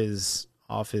off his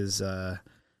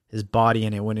body,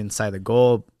 and it went inside the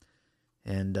goal.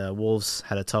 And Wolves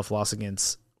had a tough loss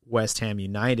against West Ham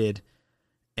United.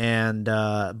 And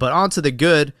but on to the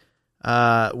good.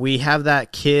 We have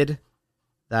that kid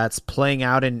that's playing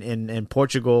out in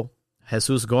Portugal,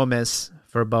 Jesus Gomez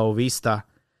for Boavista.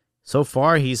 So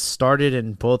far, he's started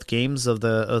in both games of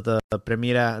the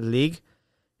Premier League,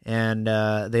 and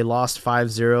they lost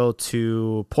 5-0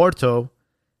 to Porto.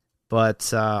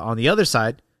 But on the other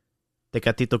side,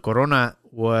 Tecatito Corona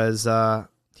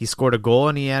he scored a goal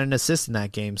and he had an assist in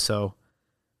that game. So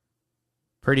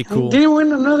pretty cool. He didn't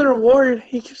win another award.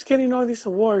 He keeps getting all these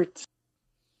awards.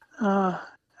 I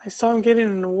saw him getting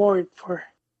an award for,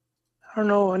 I don't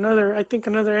know, another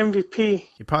MVP.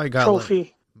 He probably got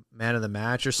trophy. Like man of the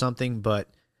match or something. But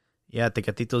yeah,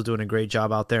 Tecatito's doing a great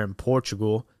job out there in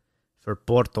Portugal for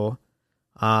Porto.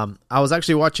 I was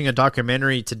actually watching a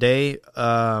documentary today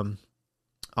on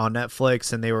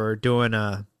Netflix, and they were doing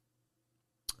a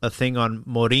thing on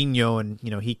Mourinho, and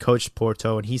he coached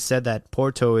Porto, and he said that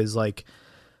Porto is like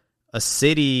a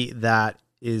city that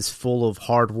is full of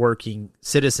hardworking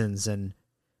citizens, and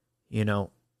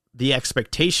the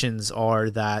expectations are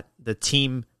that the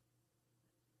team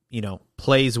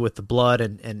plays with the blood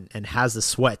and has the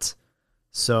sweat.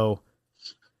 So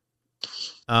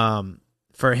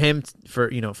for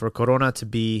Corona to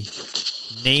be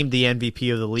named the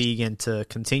MVP of the league and to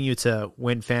continue to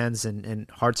win fans and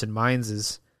hearts and minds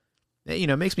is,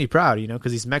 makes me proud,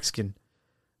 because he's Mexican.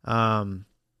 And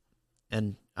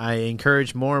I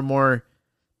encourage more and more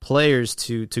players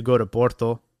to go to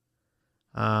Porto.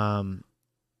 And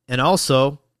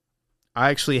also, I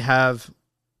actually have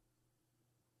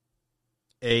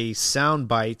a sound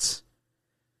bite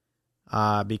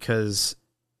because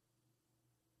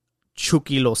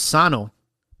Chucky Lozano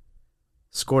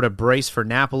scored a brace for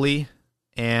Napoli,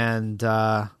 and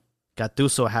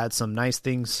Gattuso had some nice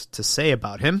things to say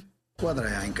about him. La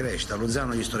squadra è in crescita, Lozano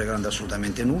non gli sto regalando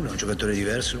assolutamente nulla, è un giocatore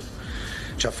diverso,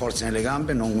 c'ha forza nelle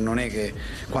gambe, non è che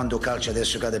quando calcia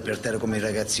adesso cade per terra come il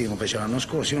ragazzino fece l'anno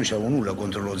scorso. Io non c'avevo nulla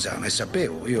contro Lozano e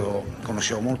sapevo, io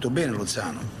conoscevo molto bene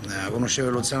Lozano, conoscevo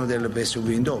il Lozano del PSV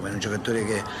Eindhoven, un giocatore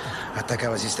che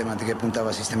attaccava sistematicamente,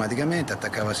 puntava sistematicamente,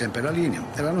 attaccava sempre la linea,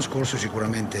 e l'anno scorso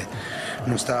sicuramente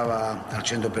non stava al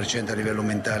 100% a livello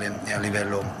mentale e a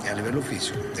livello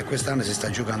fisico, e quest'anno si sta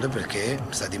giocando perché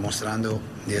sta dimostrando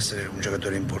di essere un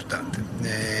giocatore importante.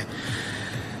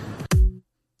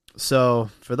 So,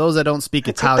 for those that don't speak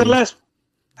Italian...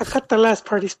 I cut the last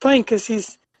part. He's playing because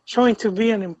he's showing to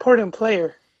be an important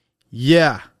player.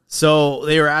 Yeah. So,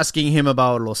 they were asking him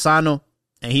about Lozano,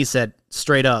 and he said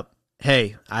straight up,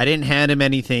 hey, I didn't hand him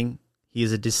anything. He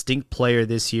is a distinct player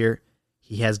this year.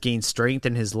 He has gained strength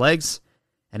in his legs,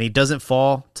 and he doesn't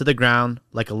fall to the ground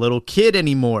like a little kid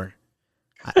anymore.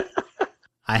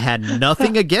 I had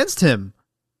nothing against him.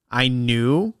 I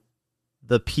knew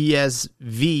the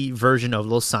PSV version of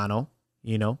Lozano,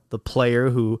 the player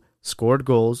who scored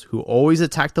goals, who always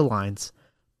attacked the lines.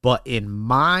 But in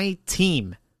my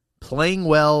team, playing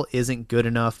well isn't good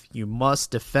enough. You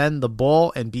must defend the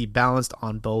ball and be balanced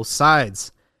on both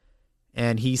sides.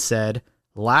 And he said,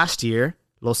 last year,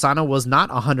 Lozano was not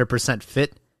 100%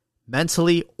 fit,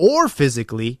 mentally or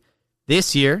physically.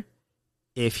 This year,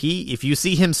 if you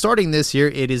see him starting this year,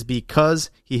 it is because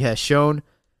he has shown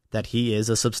that he is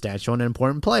a substantial and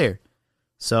important player.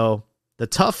 So, the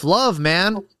tough love,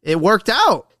 man, it worked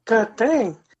out. God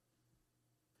dang.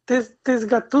 This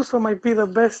Gattuso might be the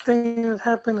best thing that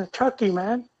happened to Chucky,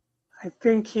 man. I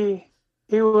think he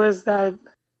was that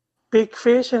big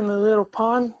fish in the little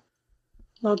pond.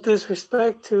 No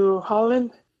disrespect to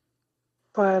Holland,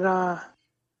 but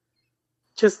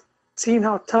just seeing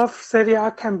how tough Serie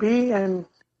A can be and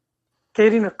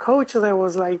getting a coach that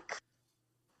was like,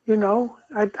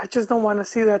 I just don't want to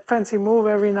see that fancy move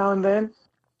every now and then.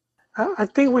 I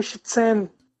think we should send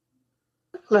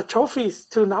La Trophies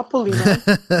to Napoli, man.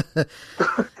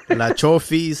 La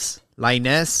Trophies,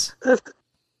 Lainez.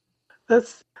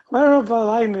 That's I don't know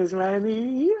about Lainez, man.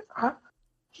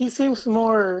 He seems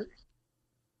more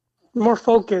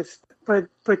focused, but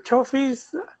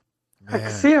Trophies, I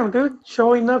can see him, dude,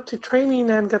 showing up to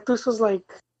training, and Gattuso's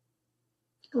like,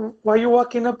 why are you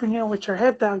walking up in here with your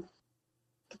head down?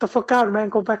 Get the fuck out, man.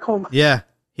 Go back home. Yeah.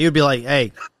 He would be like,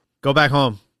 hey, go back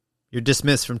home. You're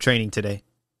dismissed from training today.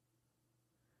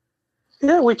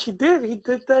 Yeah, which he did. He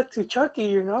did that to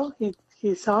Chucky,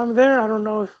 He saw him there. I don't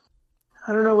know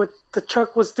what the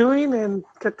Chuck was doing, and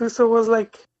Gattuso was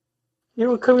like, you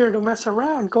don't come here to mess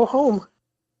around. Go home.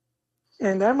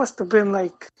 And that must have been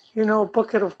like, a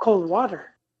bucket of cold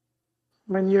water.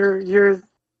 When you're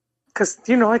because,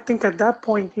 I think at that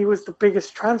point he was the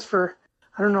biggest transfer.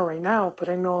 I don't know right now, but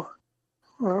I know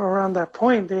around that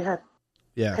point they had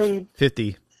paid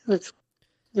 50.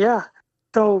 Yeah.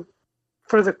 So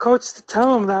for the coach to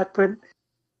tell him that. But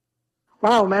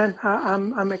wow, man,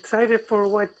 I'm excited for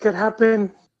what could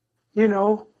happen.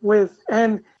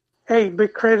 And hey,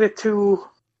 big credit to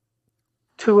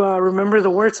remember the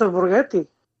words of Borghetti,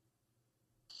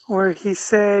 where he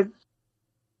said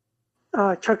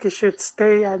Chucky should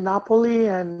stay at Napoli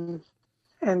and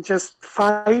just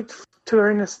fight to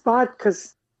earn a spot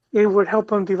because it would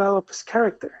help him develop his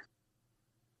character.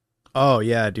 Oh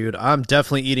yeah, dude. I'm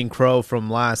definitely eating crow from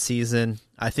last season.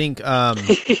 I think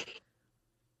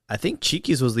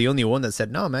Cheeky's was the only one that said,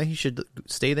 no, man, he should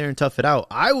stay there and tough it out.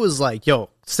 I was like, yo,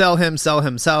 sell him,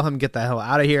 get the hell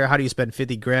out of here. How do you spend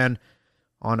 50 grand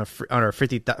on a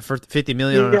 50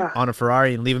 million on a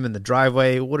Ferrari and leave him in the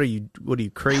driveway? What are you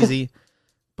crazy?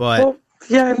 But well,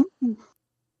 yeah.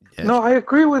 No, I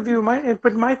agree with you.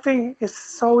 But my thing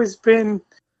has always been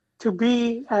to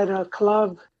be at a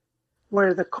club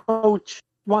where the coach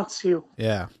wants you.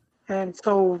 Yeah. And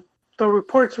so the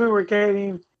reports we were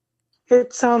getting,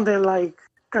 it sounded like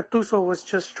Gattuso was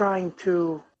just trying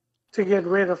to get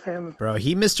rid of him. Bro,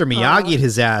 he Mr. Miyagi'd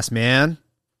his ass, man.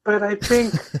 But I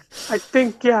think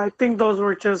those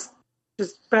were just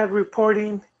bad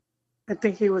reporting. I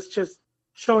think he was just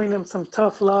showing him some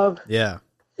tough love. Yeah.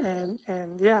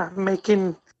 And yeah,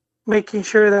 making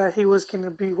sure that he was going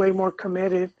to be way more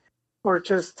committed or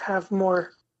just have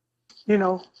more,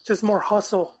 just more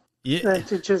hustle than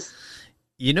to just...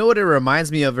 You know what it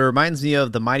reminds me of? It reminds me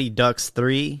of the Mighty Ducks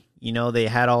 3. They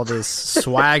had all this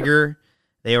swagger.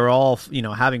 They were all,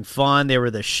 having fun. They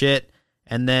were the shit.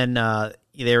 And then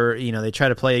they tried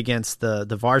to play against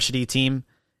the varsity team,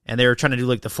 and they were trying to do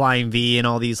like the flying V and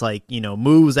all these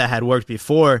moves that had worked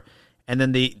before. And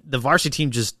then the varsity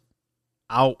team just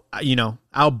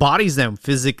outbodies them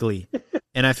physically.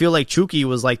 And I feel like Chucky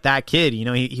was like that kid.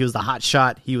 He was the hot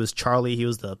shot. He was Charlie. He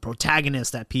was the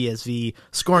protagonist at PSV,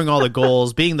 scoring all the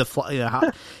goals, being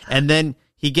the and then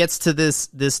he gets to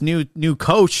this new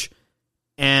coach,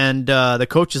 and the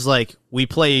coach is like, we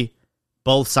play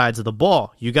both sides of the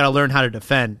ball. You got to learn how to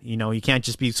defend. You can't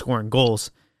just be scoring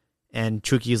goals. And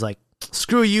Chucky is like,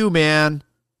 screw you, man.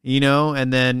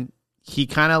 And then he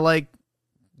kind of like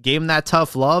gave him that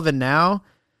tough love, and now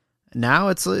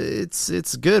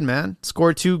it's good, man.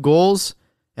 Scored 2 goals,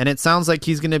 and it sounds like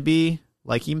he's going to be,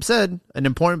 like he said, an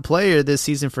important player this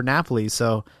season for Napoli.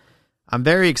 So I'm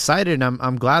very excited.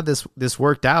 I'm glad this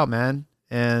worked out, man.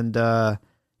 And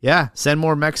yeah, send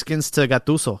more Mexicans to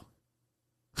Gattuso.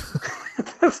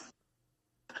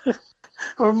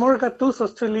 Or more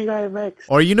Gattusos to Liga MX.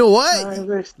 Or you know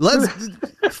what? Let's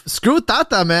screw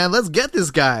Tata, man. Let's get this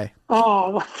guy.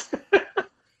 Oh,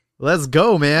 let's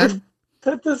go, man.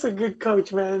 That's a good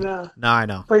coach, man. No, I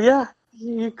know. But yeah,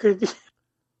 you could.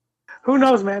 Who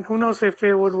knows, man? Who knows if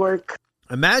it would work?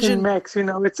 Imagine in Mex.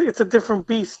 It's a different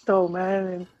beast, though, man.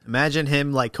 And imagine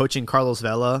him like coaching Carlos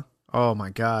Vela. Oh my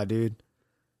god, dude.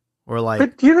 Or like,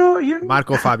 but you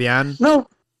Marco Fabian. No,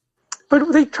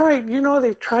 but they tried.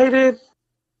 They tried it,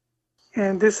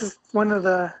 and this is one of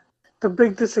the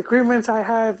big disagreements I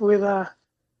have with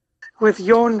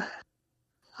Yon,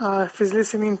 if he's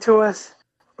listening to us.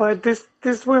 But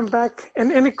this went back,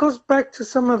 and it goes back to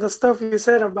some of the stuff you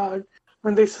said about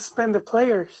when they suspend the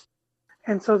players.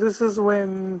 And so this is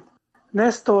when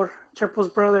Nestor, Chepo's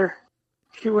brother,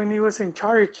 when he was in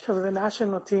charge of the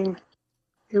national team,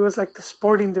 he was like the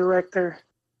sporting director.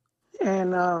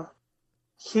 And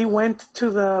he went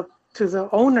to the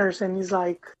owners, and he's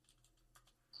like,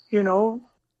 we don't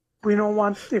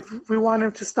want, if we want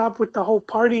him to stop with the whole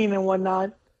partying and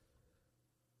whatnot,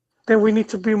 then we need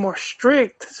to be more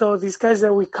strict. So these guys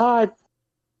that we caught,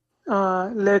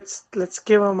 let's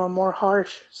give them a more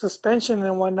harsh suspension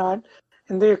and whatnot.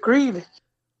 And they agreed.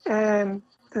 And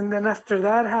then after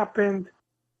that happened,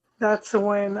 that's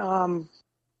when I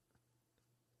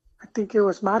think it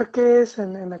was Marquez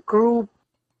and a group,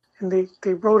 and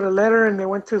they wrote a letter and they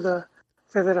went to the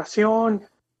Federación.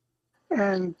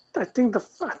 And I think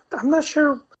I'm not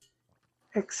sure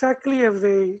exactly if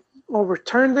they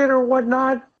overturned it or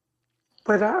whatnot.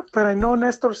 But I know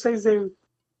Nestor says they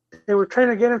were trying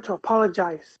to get him to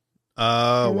apologize.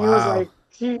 Oh, and wow.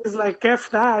 He was like,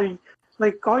 F that.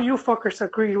 Like, all you fuckers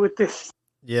agreed with this.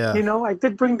 Yeah. I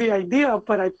did bring the idea,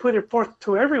 but I put it forth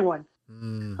to everyone.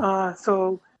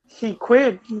 So he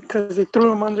quit because they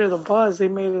threw him under the bus. They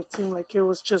made it seem like it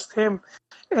was just him.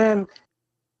 And,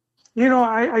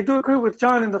 I do agree with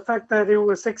John in the fact that it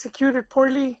was executed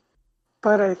poorly.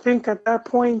 But I think at that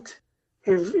point,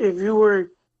 if you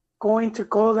were going to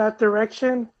go that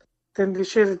direction, then they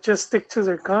should have just stick to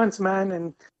their guns, man,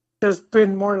 and just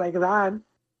been more like that,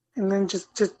 and then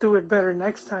just do it better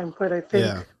next time. But I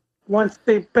think once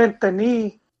they bent the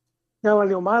knee, ya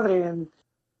valió madre, and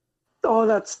all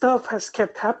that stuff has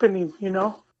kept happening,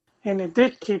 and it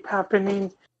did keep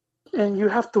happening, and you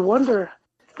have to wonder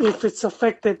if it's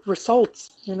affected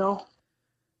results,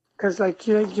 because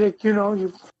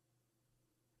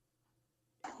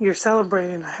you're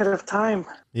celebrating ahead of time.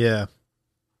 Yeah.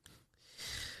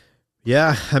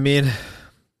 Yeah, I mean,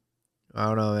 I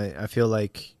don't know. I feel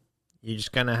like you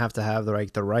just kind of have to have the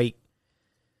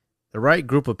right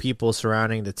group of people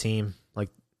surrounding the team. Like,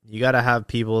 you got to have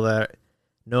people that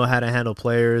know how to handle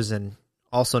players and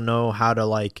also know how to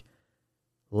like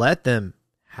let them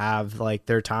have like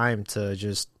their time to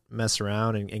just mess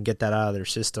around and get that out of their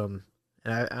system.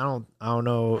 And I don't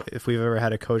know if we've ever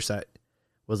had a coach that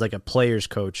was like a player's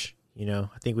coach. I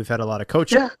think we've had a lot of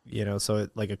coaches, so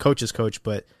like a coach's coach,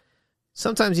 but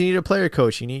sometimes you need a player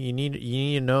coach. You need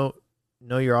to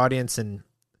know your audience and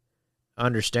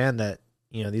understand that,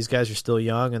 these guys are still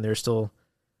young and they're still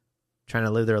trying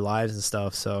to live their lives and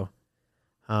stuff. So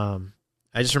I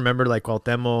just remember like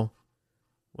Cuauhtemoc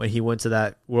when he went to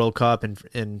that World Cup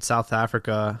in South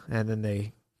Africa, and then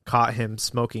they caught him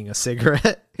smoking a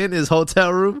cigarette in his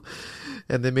hotel room,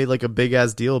 and they made like a big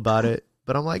ass deal about it.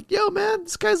 But I'm like, yo, man,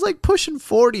 this guy's like pushing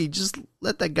 40. Just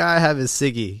let that guy have his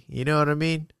ciggy. You know what I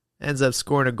mean? Ends up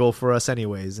scoring a goal for us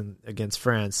anyways against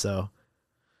France. So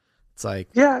it's like,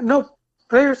 yeah, no,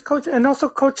 players, coach, and also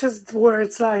coaches where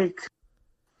it's like,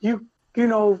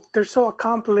 they're so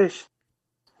accomplished.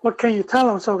 What can you tell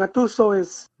them? So Gattuso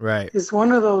is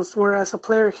one of those where as a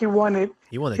player he won it.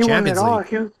 He won the Champions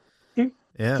League.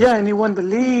 And he won the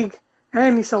league,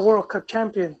 and he's a World Cup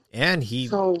champion. And he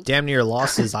damn near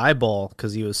lost his eyeball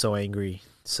because he was so angry.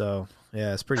 So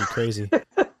yeah, it's pretty crazy.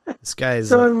 This guy is.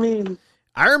 So I mean,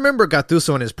 I remember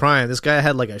Gattuso in his prime. This guy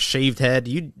had like a shaved head.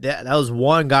 That was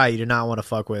one guy you did not want to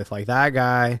fuck with. Like, that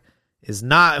guy is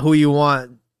not who you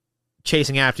want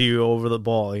chasing after you over the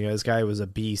ball. This guy was a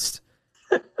beast.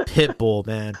 Pitbull,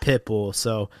 man, pitbull.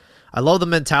 So I love the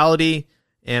mentality,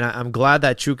 and I'm glad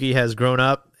that Chucky has grown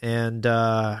up. And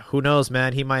who knows,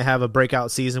 man? He might have a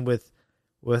breakout season with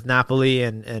Napoli,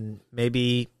 and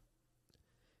maybe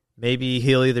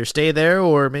he'll either stay there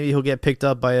or maybe he'll get picked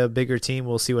up by a bigger team.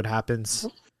 We'll see what happens.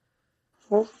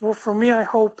 Well, for me, I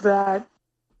hope that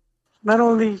not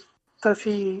only does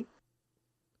he,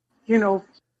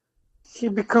 he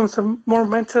becomes a more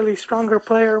mentally stronger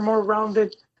player, more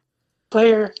rounded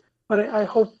player, but I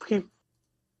hope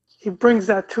he brings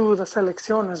that to the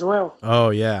selección as well. Oh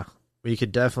yeah, we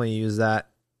could definitely use that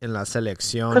in la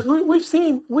selección. Because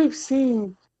we've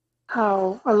seen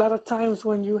how a lot of times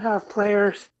when you have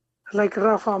players like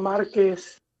Rafa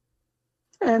Marquez,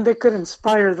 and they could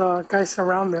inspire the guys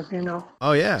around them,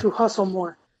 Oh yeah, to hustle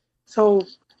more. So,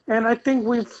 and I think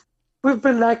we've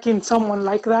been lacking someone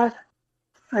like that.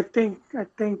 I think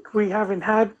we haven't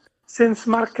had since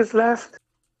Marquez left.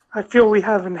 I feel we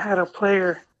haven't had a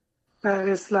player that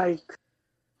is like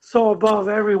so above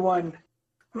everyone.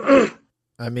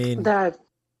 I mean, that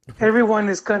everyone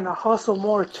is gonna hustle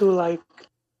more to like,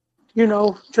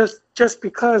 just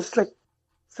because like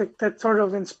it's like that sort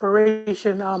of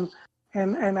inspiration.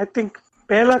 And I think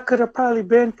Bela could have probably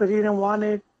been, but he didn't want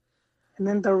it. And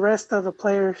then the rest of the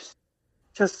players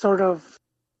just sort of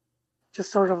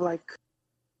like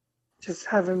just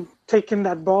haven't taken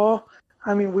that ball.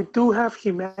 I mean, we do have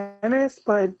Jimenez,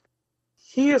 but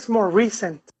he is more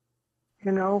recent.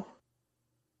 He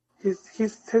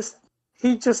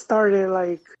just started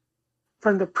like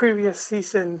from the previous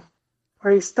season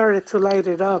where he started to light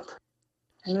it up,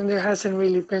 and then there hasn't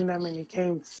really been that many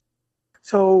games.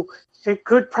 So it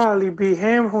could probably be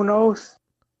him. Who knows?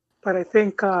 But I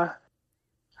think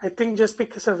just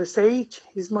because of his age,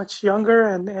 he's much younger,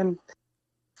 and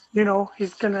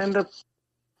he's gonna end up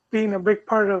being a big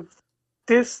part of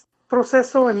this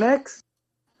proceso and next.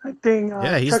 I think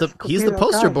he's the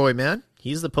poster boy, man.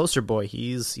 He's the poster boy.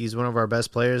 He's one of our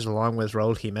best players along with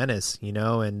Raul Jimenez,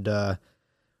 and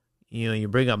you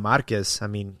bring up Marquez. I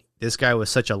mean, this guy was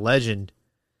such a legend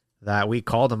that we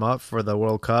called him up for the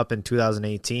World Cup in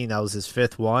 2018. That was his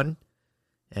 5th one,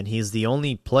 and he's the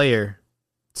only player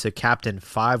to captain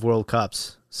 5 World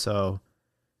Cups. So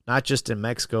not just in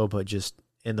Mexico, but just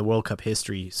in the World Cup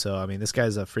history. So, I mean, this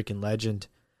guy's a freaking legend.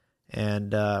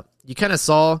 And you kind of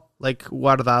saw like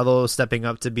Guardado stepping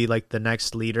up to be like the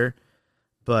next leader,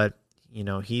 but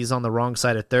he's on the wrong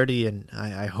side of 30, and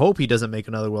I hope he doesn't make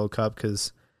another World Cup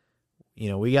because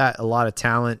we got a lot of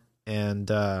talent, and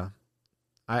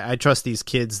I trust these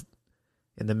kids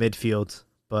in the midfield.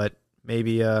 But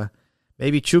maybe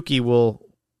Chucky will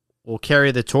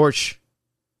carry the torch.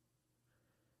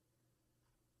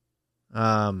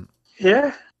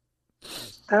 Yeah,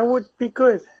 that would be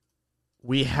good.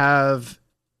 We have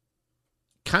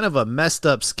kind of a messed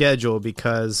up schedule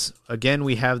because, again,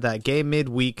 we have that game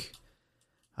midweek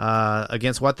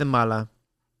against Guatemala.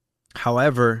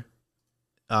 However,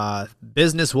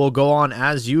 business will go on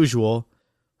as usual.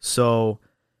 So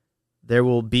there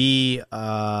will be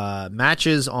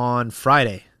matches on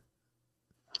Friday.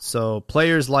 So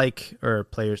teams like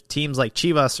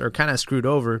Chivas are kind of screwed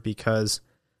over because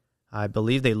I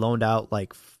believe they loaned out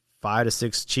like 5 to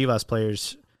 6 Chivas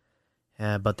players,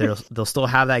 but they'll still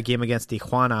have that game against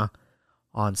Tijuana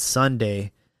on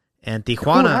Sunday. And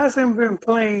Tijuana, who hasn't been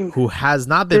playing, who has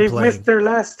not been playing, they've missed their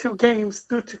last 2 games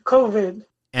due to COVID.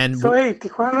 And so hey,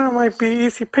 Tijuana might be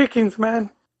easy pickings,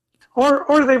 man.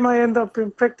 Or they might end up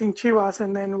infecting Chivas,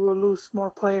 and then we'll lose more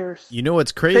players. You know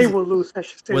what's crazy? They will lose, I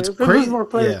should say. They'll lose more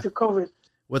players to COVID.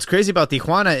 What's crazy about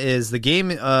Tijuana is the game,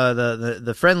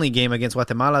 the friendly game against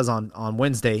Guatemala is on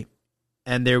Wednesday,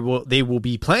 and they will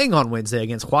be playing on Wednesday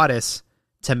against Juarez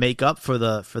to make up for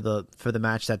the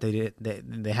match that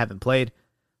they haven't played.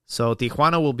 So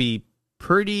Tijuana will be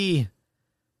pretty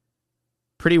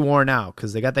worn out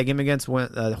because they got that game against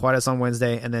Juarez on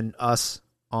Wednesday, and then us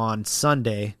on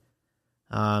Sunday.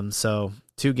 So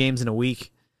 2 games in a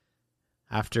week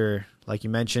after, like you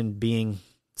mentioned, being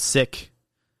sick.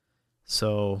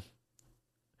 So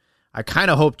I kind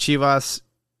of hope Chivas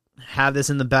have this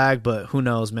in the bag, but who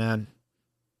knows, man.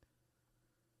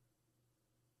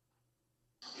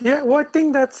 Yeah, well, I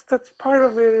think that's part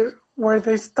of it where I'm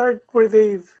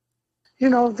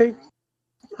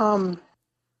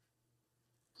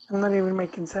not even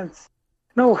making sense.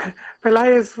 No,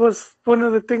 Pelaez was one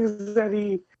of the things that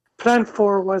he planned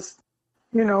for was,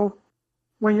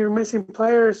 when you're missing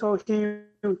players, so he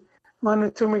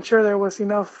wanted to make sure there was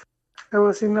enough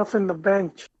in the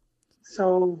bench.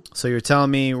 So you're telling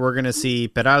me we're gonna see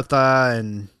Peralta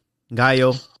and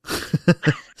Gallo?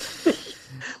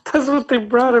 That's what they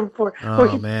brought him for.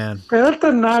 Oh, man.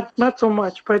 Peralta not so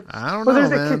much, but I don't know,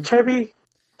 man.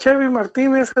 Chevy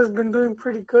Martinez has been doing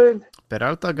pretty good.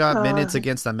 Peralta got minutes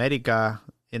against America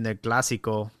in their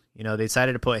Clásico. They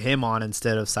decided to put him on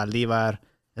instead of Saldívar.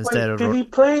 Did he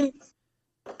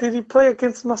play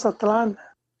against Mazatlan?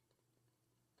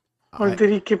 Or did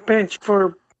he get benched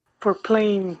for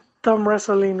playing thumb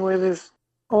wrestling with his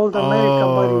old American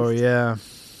buddies? Oh,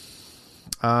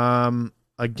 yeah.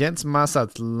 Against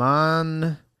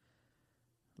Mazatlan,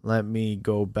 let me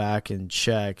go back and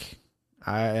check.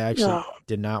 I actually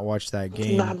did not watch that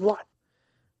game. Not what?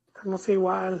 No sé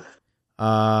igual.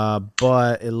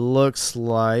 But it looks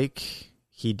like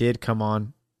he did come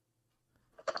on.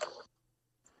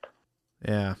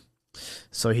 Yeah.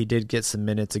 So he did get some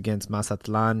minutes against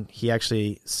Mazatlan. He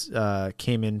actually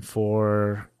came in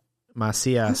for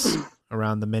Macias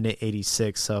around the minute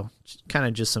 86. So kind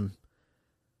of just some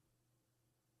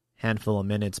handful of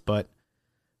minutes. But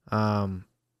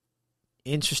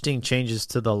interesting changes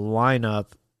to the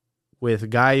lineup with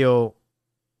Gallo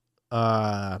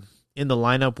in the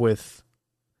lineup with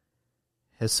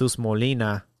Jesus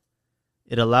Molina.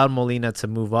 It allowed Molina to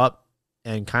move up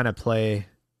and kind of play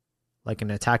like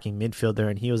an attacking midfielder,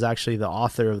 and he was actually the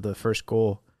author of the first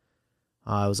goal.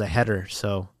 It was a header,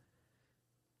 so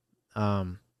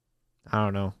I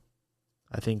don't know.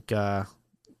 I think that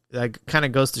kind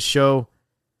of goes to show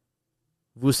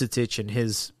Vucetich and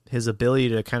his ability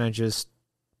to kind of just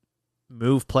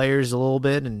move players a little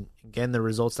bit and get the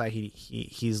results that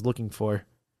he's looking for.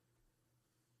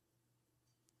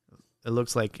 It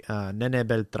looks like Nene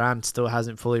Beltran still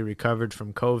hasn't fully recovered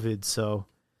from COVID, so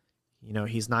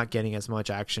he's not getting as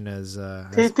much action as...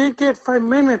 He did get 5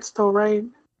 minutes, though, right?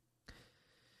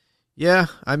 Yeah,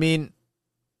 I mean,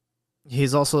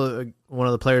 he's also one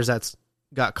of the players that's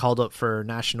got called up for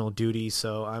national duty,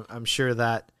 so I'm sure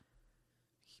that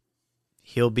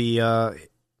he'll be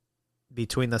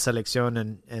between the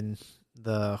selección and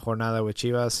the jornada with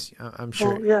Chivas. I'm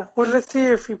sure. Oh, yeah, well, let's see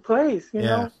if he plays, you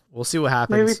know? We'll see what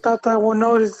happens. Maybe Tata will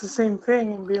notice the same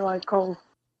thing and be like, oh,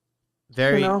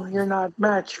 very, you're not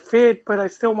match fit, but I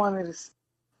still wanted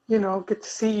to, get to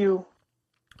see you.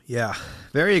 Yeah,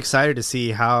 very excited to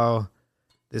see how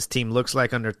this team looks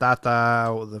like under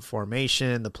Tata, the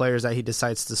formation, the players that he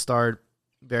decides to start.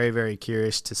 Very, very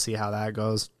curious to see how that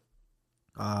goes.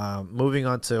 Moving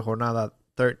on to Jornada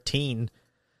 13.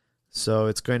 So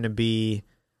it's going to be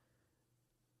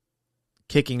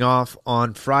kicking off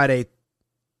on Friday,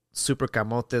 Super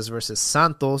Camotes versus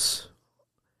Santos.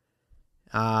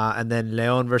 And then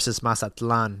León versus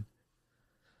Mazatlan.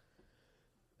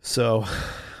 So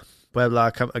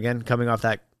Puebla, coming off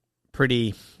that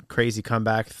pretty crazy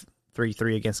comeback,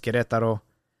 3-3 against Querétaro.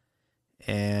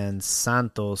 And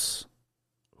Santos,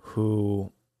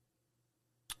 who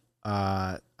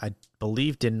I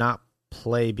believe did not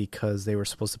play because they were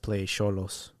supposed to play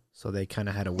Xolos, so they kind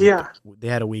of had a week. Yeah. They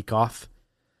had a week off.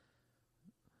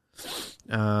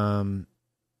 I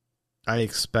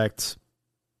expect.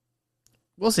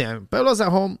 We'll see. Puebla's at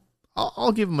home.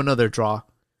 I'll give them another draw.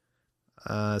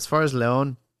 As far as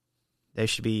León, they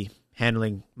should be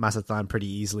handling Mazatlan pretty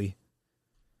easily.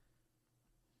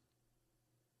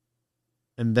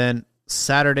 And then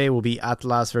Saturday will be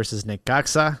Atlas versus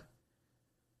Necaxa.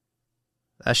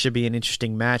 That should be an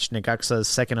interesting match. Necaxa is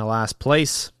second to last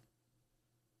place.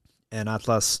 And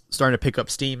Atlas starting to pick up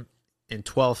steam in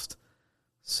 12th.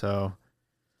 So,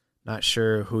 not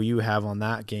sure who you have on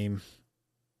that game.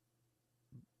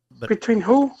 But between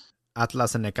who?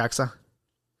 Atlas and Necaxa.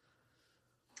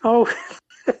 Oh,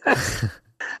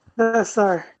 that's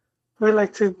our. We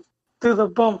like to do the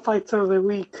bum fights of the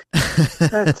week.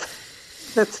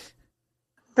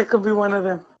 That could be one of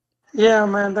them. Yeah,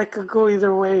 man, that could go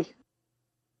either way.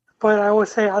 But I would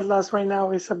say Atlas right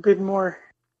now is a bit more,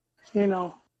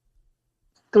 doing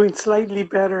slightly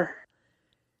better.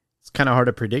 It's kind of hard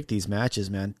to predict these matches,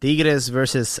 man. Tigres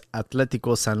versus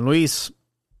Atlético San Luis.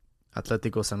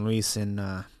 Atlético San Luis in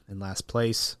last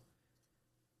place.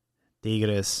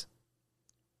 Tigres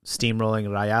steamrolling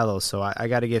Rayados, so I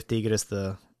got to give Tigres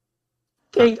the.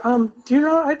 Hey, do you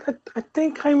know? I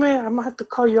think Jaime, I'm gonna have to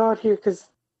call you out here because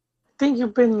I think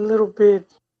you've been a little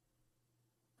bit,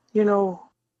 a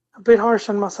bit harsh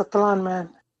on Mazatlan, man.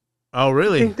 Oh,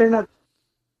 really? I think they're not.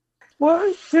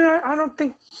 Well, I don't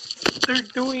think they're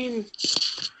doing.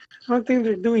 I don't think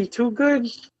they're doing too good,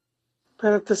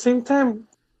 but at the same time,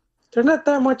 they're not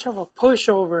that much of a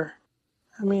pushover.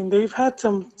 I mean, they've had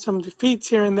some defeats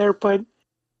here and there, but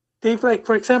they've,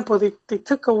 for example, they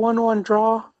took a 1-1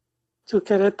 draw to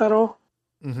Querétaro.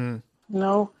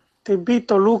 Mm-hmm. They beat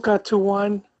Toluca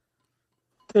 2-1.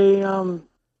 They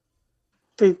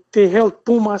held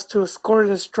Pumas to a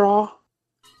scoreless draw.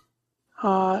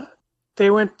 They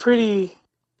went pretty,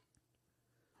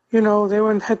 they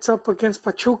went heads up against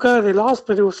Pachuca. They lost,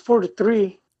 but it was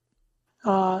 4-3.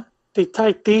 They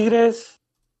tied Tigres.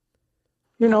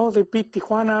 They beat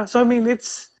Tijuana. So, I mean,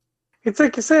 it's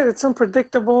like you said, it's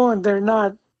unpredictable, and they're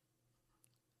not.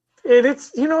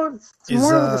 It's more of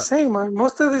the same.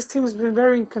 Most of these teams have been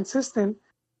very inconsistent.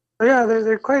 Yeah,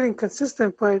 they're quite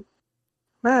inconsistent, but,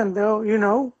 man,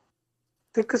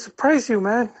 they could surprise you,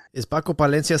 man. Is Paco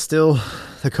Palencia still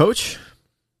the coach?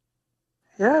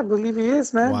 Yeah, I believe he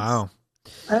is, man. Wow.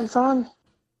 Hands on.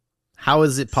 How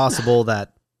is it possible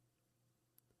that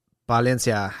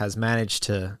Palencia has managed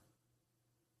to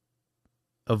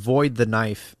avoid the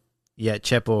knife, yet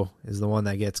Chepo is the one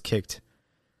that gets kicked?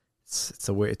 It's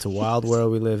a wild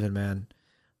world we live in, man.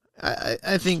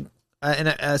 I think, and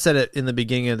I said it in the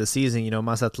beginning of the season,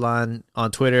 Mazatlan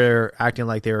on Twitter acting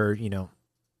like they were,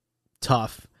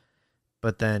 tough,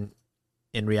 but then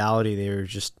in reality they were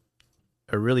just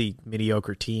a really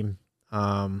mediocre team.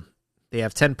 They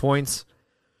have 10 points.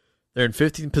 They're in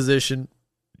 15th position.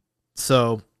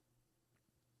 So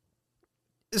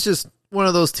it's just one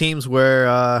of those teams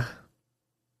where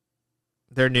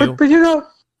they're new.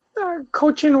 But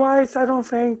coaching wise, I don't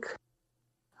think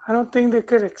they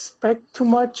could expect too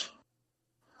much.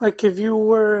 Like if you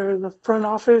were the front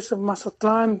office of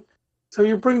Mazatlan, so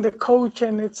you bring the coach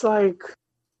and it's like,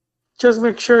 just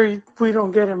make sure we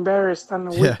don't get embarrassed on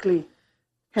the weekly.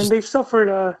 And they've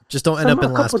suffered just don't end up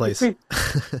in last place.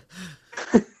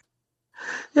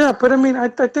 Yeah, but I mean, I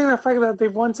think the fact that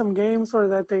they've won some games or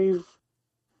that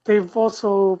they've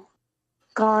also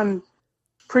gone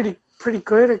pretty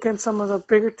good against some of the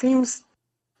bigger teams,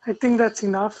 I think that's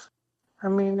enough. I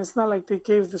mean, it's not like they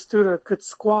gave the Studer a good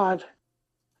squad,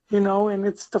 and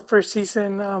it's the first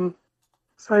season.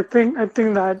 So I think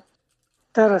that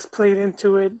has played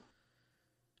into it.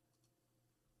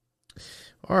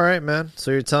 All right, man. So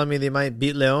you're telling me they might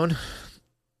beat León?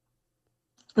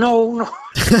 No.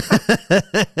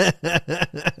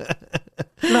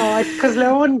 No, because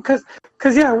León,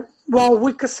 because yeah, well,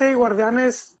 we could say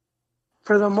Guardianes,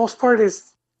 for the most part,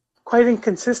 is quite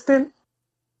inconsistent.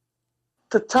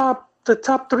 The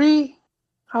top three,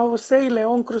 I would say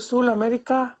León, Cruz Azul,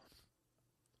 America.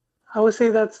 I would say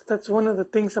that's one of the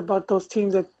things about those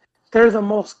teams, that they're the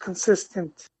most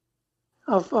consistent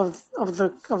of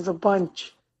the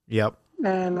bunch. Yep.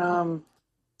 And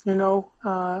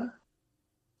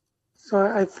so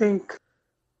I think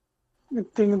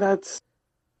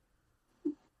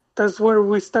that's where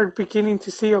we start beginning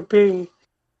to see a big,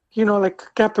 like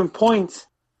gap in points.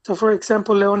 So for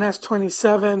example, León has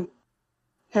 27,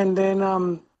 and then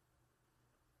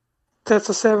that's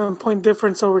a 7-point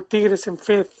difference over Tigres in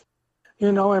 5th.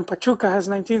 And Pachuca has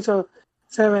 19, so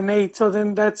 7, 8. So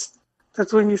then that's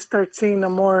when you start seeing a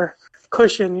more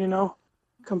cushion, you know,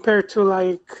 compared to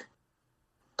like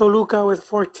Toluca with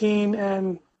 14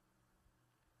 and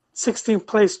 16th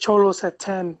place Cholos at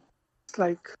 10. It's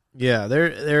like Yeah, game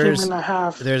there's and a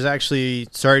half. there's actually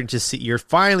starting to see, you're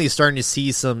finally starting to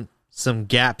see some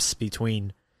gaps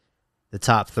between the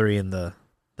top three and the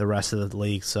rest of the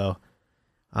league. So,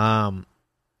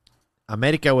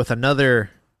 America with another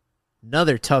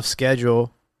tough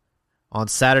schedule. On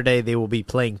Saturday, they will be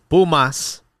playing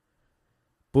Pumas.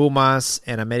 Pumas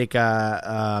and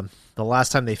America, the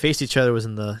last time they faced each other was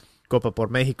in the Copa por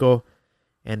Mexico,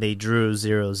 and they drew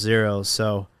 0-0.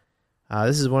 So,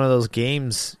 this is one of those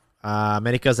games.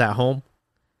 America's at home,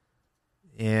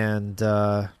 and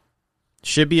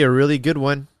should be a really good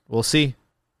one. We'll see.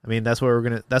 I mean, that's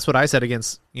what I said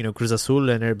against, Cruz Azul,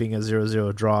 and there being a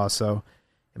 0-0 draw. So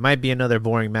it might be another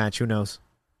boring match. Who knows?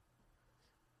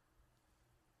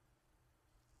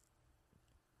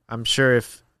 I'm sure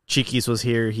if Chiquis was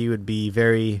here, he would be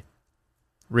very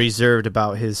reserved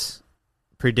about his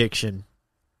prediction.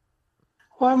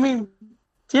 Well, I mean,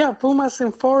 yeah, Pumas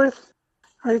in fourth,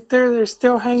 right there. They're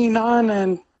still hanging on,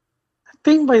 and I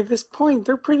think by this point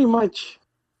they're pretty much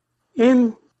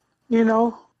in.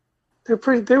 They're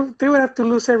pretty. They would have to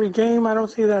lose every game. I don't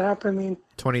see that happening.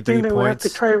 23 they points. Would have to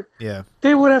try. Yeah.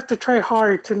 They would have to try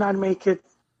hard to not make it.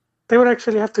 They would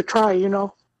actually have to try.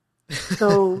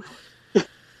 So.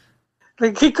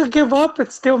 Like, he could give up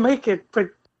and still make it, but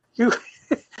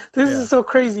this is so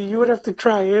crazy. You would have to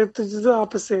try. It's the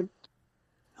opposite.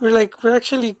 We're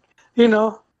actually, they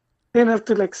don't have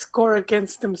to score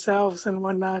against themselves and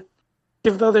whatnot.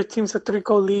 Give the other teams a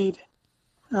 3-goal lead.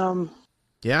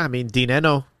 Yeah, I mean,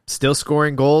 Dineno still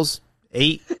scoring goals,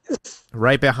 8,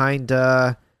 right behind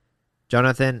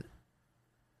Jonathan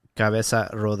Cabeza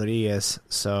Rodriguez.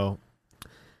 So,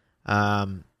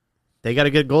 they got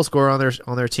a good goal scorer on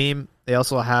their team. They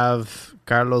also have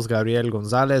Carlos Gabriel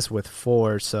Gonzalez with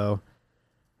 4. So,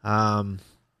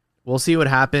 we'll see what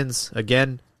happens.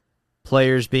 Again,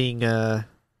 players being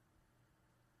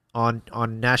on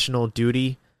national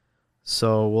duty.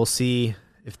 So we'll see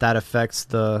if that affects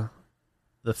the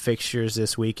fixtures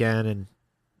this weekend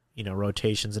and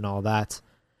rotations and all that.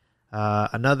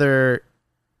 Another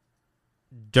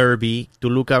derby,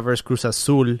 Toluca versus Cruz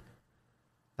Azul.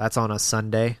 That's on a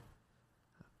Sunday.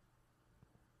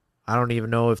 I don't even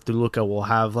know if Toluca will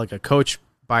have a coach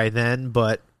by then,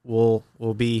 but we'll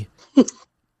be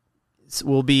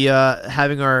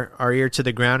having our ear to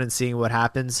the ground and seeing what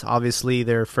happens. Obviously,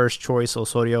 their first choice,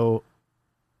 Osorio,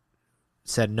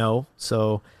 said no,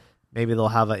 so maybe they'll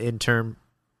have an interim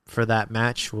for that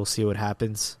match. We'll see what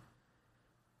happens.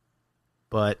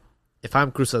 But if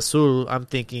I'm Cruz Azul, I'm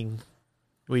thinking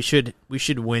we should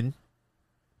win.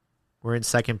 We're in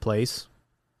second place.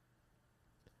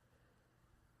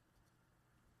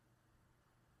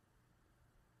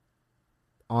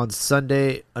 On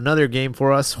Sunday, another game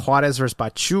for us, Juarez versus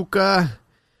Pachuca.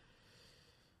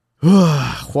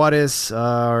 Juarez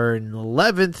are in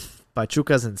 11th.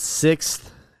 Pachuca's in 6th.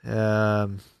 I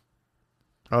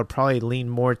would probably lean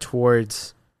more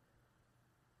towards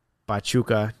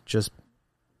Pachuca,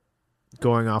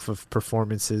 going off of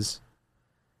performances.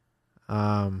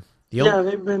 They've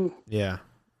been. Yeah.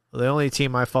 The only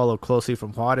team I follow closely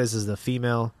from Juarez is the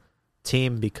female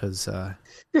team because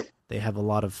they have a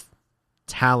lot of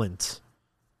talent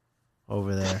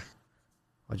over there.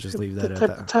 I'll just leave that the at type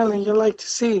that. of talent you like to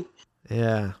see.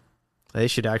 Yeah. They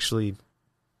should actually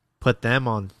put them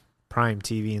on Prime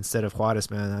TV instead of Juarez,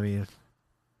 man. I mean,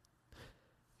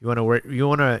 you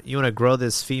want to grow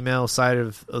this female side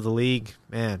of the league,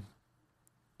 man.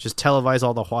 Just televise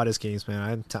all the Juarez games,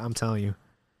 man. I'm telling you.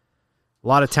 A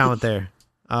lot of talent there.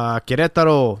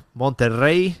 Querétaro,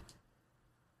 Monterrey.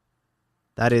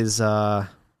 That is,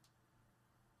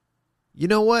 you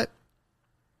know what?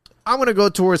 I'm going to go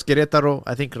towards Querétaro.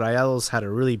 I think Rayados had a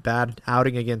really bad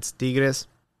outing against Tigres.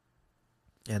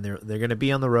 And they're going to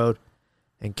be on the road.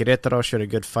 And Querétaro showed a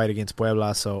good fight against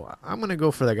Puebla. So I'm going to go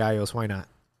for the Gallos. Why not?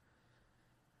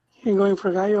 You're going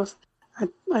for Gallos?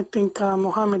 I think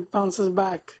Mohamed bounces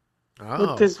back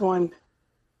with this one.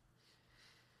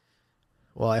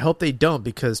 Well, I hope they don't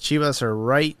because Chivas are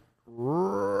right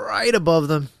above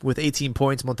them with 18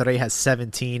 points. Monterrey has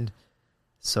 17.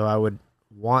 So I would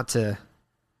want to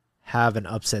have an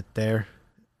upset there.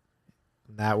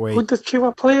 That way. Who does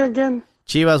Chivas play again?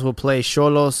 Chivas will play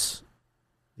Xolos,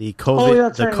 the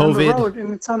COVID, on the road,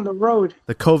 and it's on the road.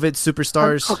 The COVID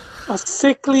superstars. A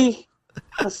sickly,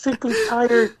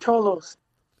 tired Cholos.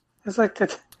 It's like a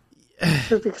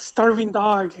starving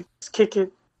dog. Just kick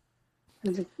it.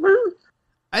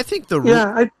 I think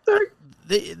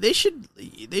they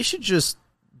should just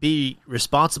be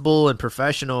responsible and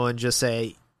professional and just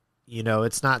say,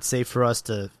 it's not safe for us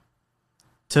to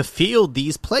field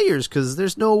these players because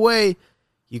there's no way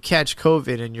you catch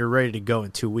COVID and you're ready to go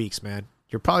in 2 weeks, man.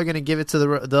 You're probably going to give it to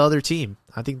the other team.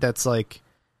 I think that's like...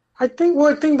 I think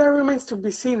that remains to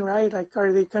be seen, right? Like,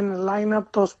 are they going to line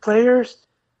up those players,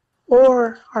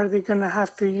 or are they going to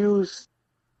have to use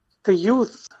the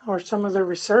youth or some of the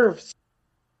reserves?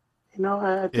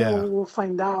 I think we'll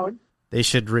find out. They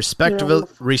should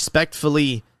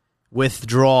respectfully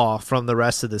withdraw from the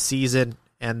rest of the season,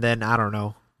 and then, I don't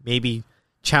know, maybe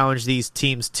challenge these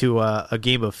teams to a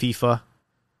game of FIFA.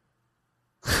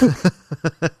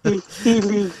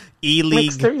 E-League.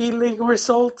 Mix their E-League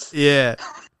results. Yeah.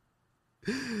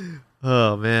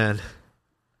 Oh, man.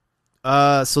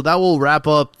 So that will wrap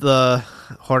up the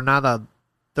Jornada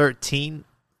 13.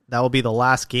 That will be the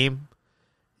last game.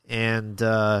 And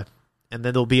then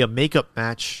there'll be a makeup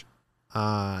match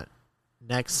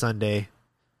next Sunday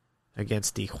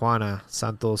against Tijuana.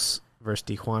 Santos versus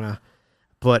Tijuana.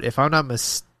 But if I'm not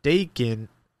mistaken,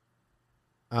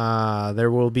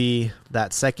 there will be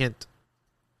that second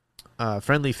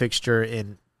friendly fixture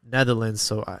in Netherlands,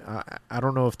 so I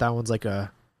don't know if that one's like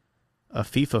a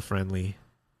FIFA friendly.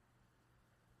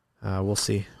 We'll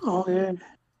see. Oh, yeah.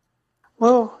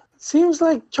 Well, seems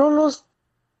like Cholos,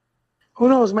 who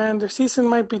knows, man, their season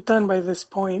might be done by this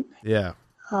point. Yeah.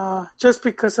 Just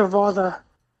because of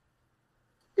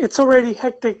it's already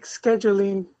hectic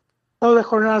scheduling, all the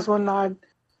jornadas, whatnot,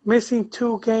 missing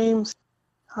 2 games,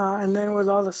 and then with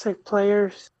all the sick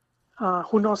players,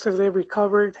 who knows if they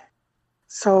recovered.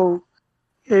 So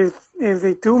if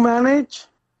they do manage,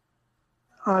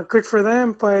 good for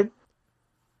them. But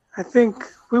I think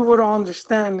we would all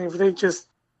understand if they just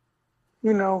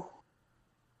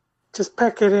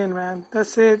pack it in, man.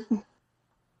 That's it.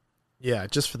 Yeah,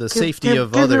 just for the safety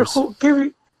of others.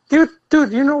 Dude,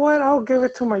 you know what? I'll give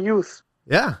it to my youth.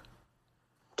 Yeah.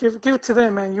 Give it to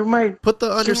them, man. You might put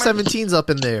the under-17s up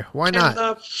in there. Why not? End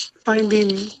up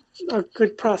finding a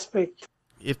good prospect.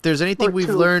 If there's anything we've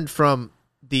learned from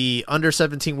the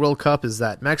under-17 World Cup is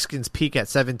that Mexicans peak at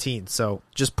 17. So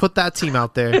just put that team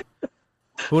out there.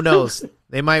 Who knows?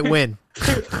 They might win.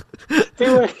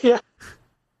 Yeah.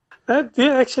 That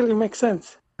actually makes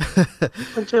sense. A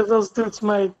bunch of those dudes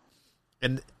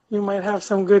you might have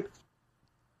some good.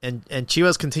 And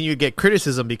Chivas continue to get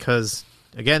criticism because,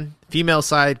 again, female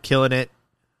side killing it.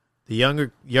 The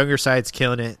younger side's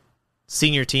killing it.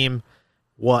 Senior team,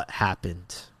 what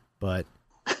happened? But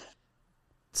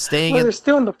they're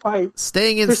still in the fight.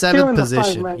 Staying in seventh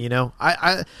position,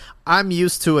 I'm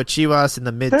used to a Chivas in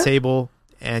the mid-table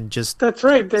and just... That's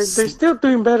right. They're still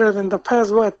doing better than the past,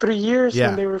 3 years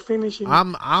when they were finishing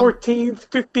 14th,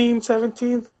 15th,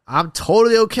 17th. I'm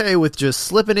totally okay with just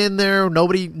slipping in there.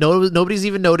 Nobody's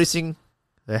even noticing.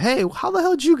 Hey, how the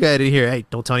hell did you get in here? Hey,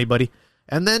 don't tell anybody.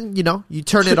 And then, you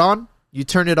turn it on. You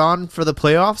turn it on for the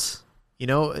playoffs.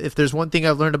 If there's one thing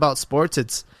I've learned about sports,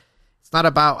 it's not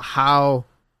about how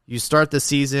you start the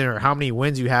season or how many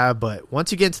wins you have, but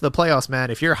once you get into the playoffs,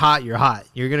 man, if you're hot, you're hot.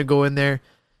 You're going to go in there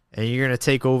and you're going to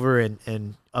take over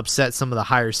and upset some of the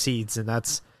higher seeds, and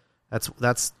that's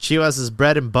Chivas'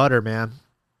 bread and butter, man.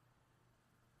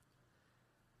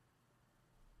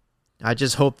 I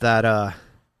just hope that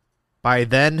by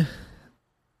then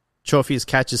Chofis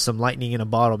catches some lightning in a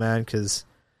bottle, man, because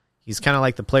he's kind of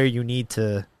like the player you need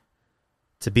to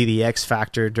be the X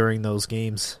factor during those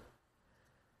games.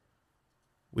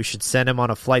 We should send him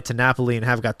on a flight to Napoli and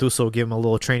have Gattuso give him a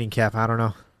little training camp. I don't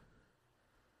know.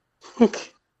 Bring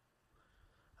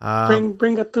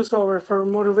Gattuso over for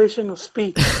motivational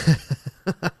speech.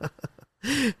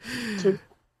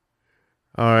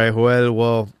 All right,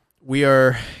 well, we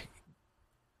are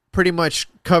pretty much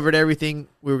covered everything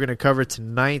we were going to cover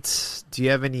tonight. Do you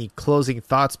have any closing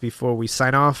thoughts before we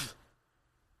sign off?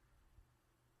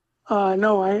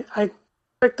 No, I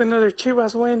expect another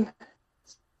Chivas win,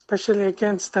 especially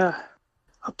against the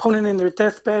opponent in their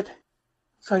deathbed.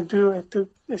 So I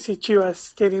see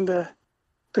Chivas getting the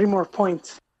 3 more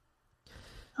points.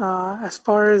 As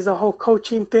far as the whole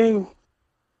coaching thing,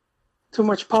 too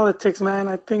much politics, man.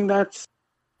 I think that's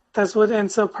what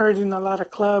ends up hurting a lot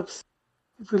of clubs.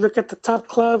 If we look at the top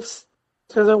clubs,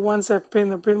 they're the ones that have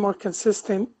been a bit more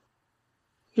consistent.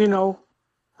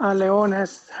 León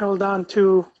has held on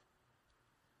to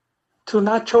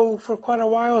Nacho for quite a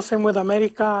while. Same with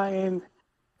America, and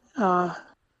though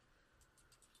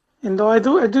I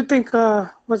do think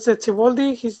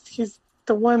Siboldi, he's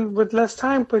the one with less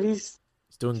time, but he's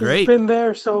doing great. He's been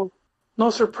there, so no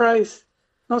surprises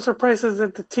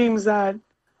that the teams that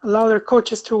allow their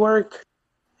coaches to work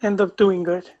end up doing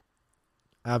good.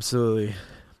 Absolutely.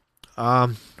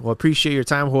 Well, appreciate your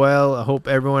time, Joel. I hope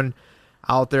everyone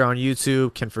out there on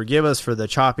YouTube can forgive us for the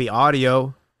choppy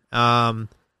audio.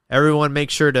 Everyone make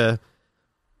sure to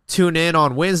tune in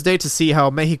on Wednesday to see how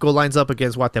Mexico lines up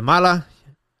against Guatemala.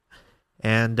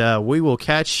 And we will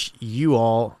catch you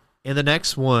all in the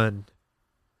next one.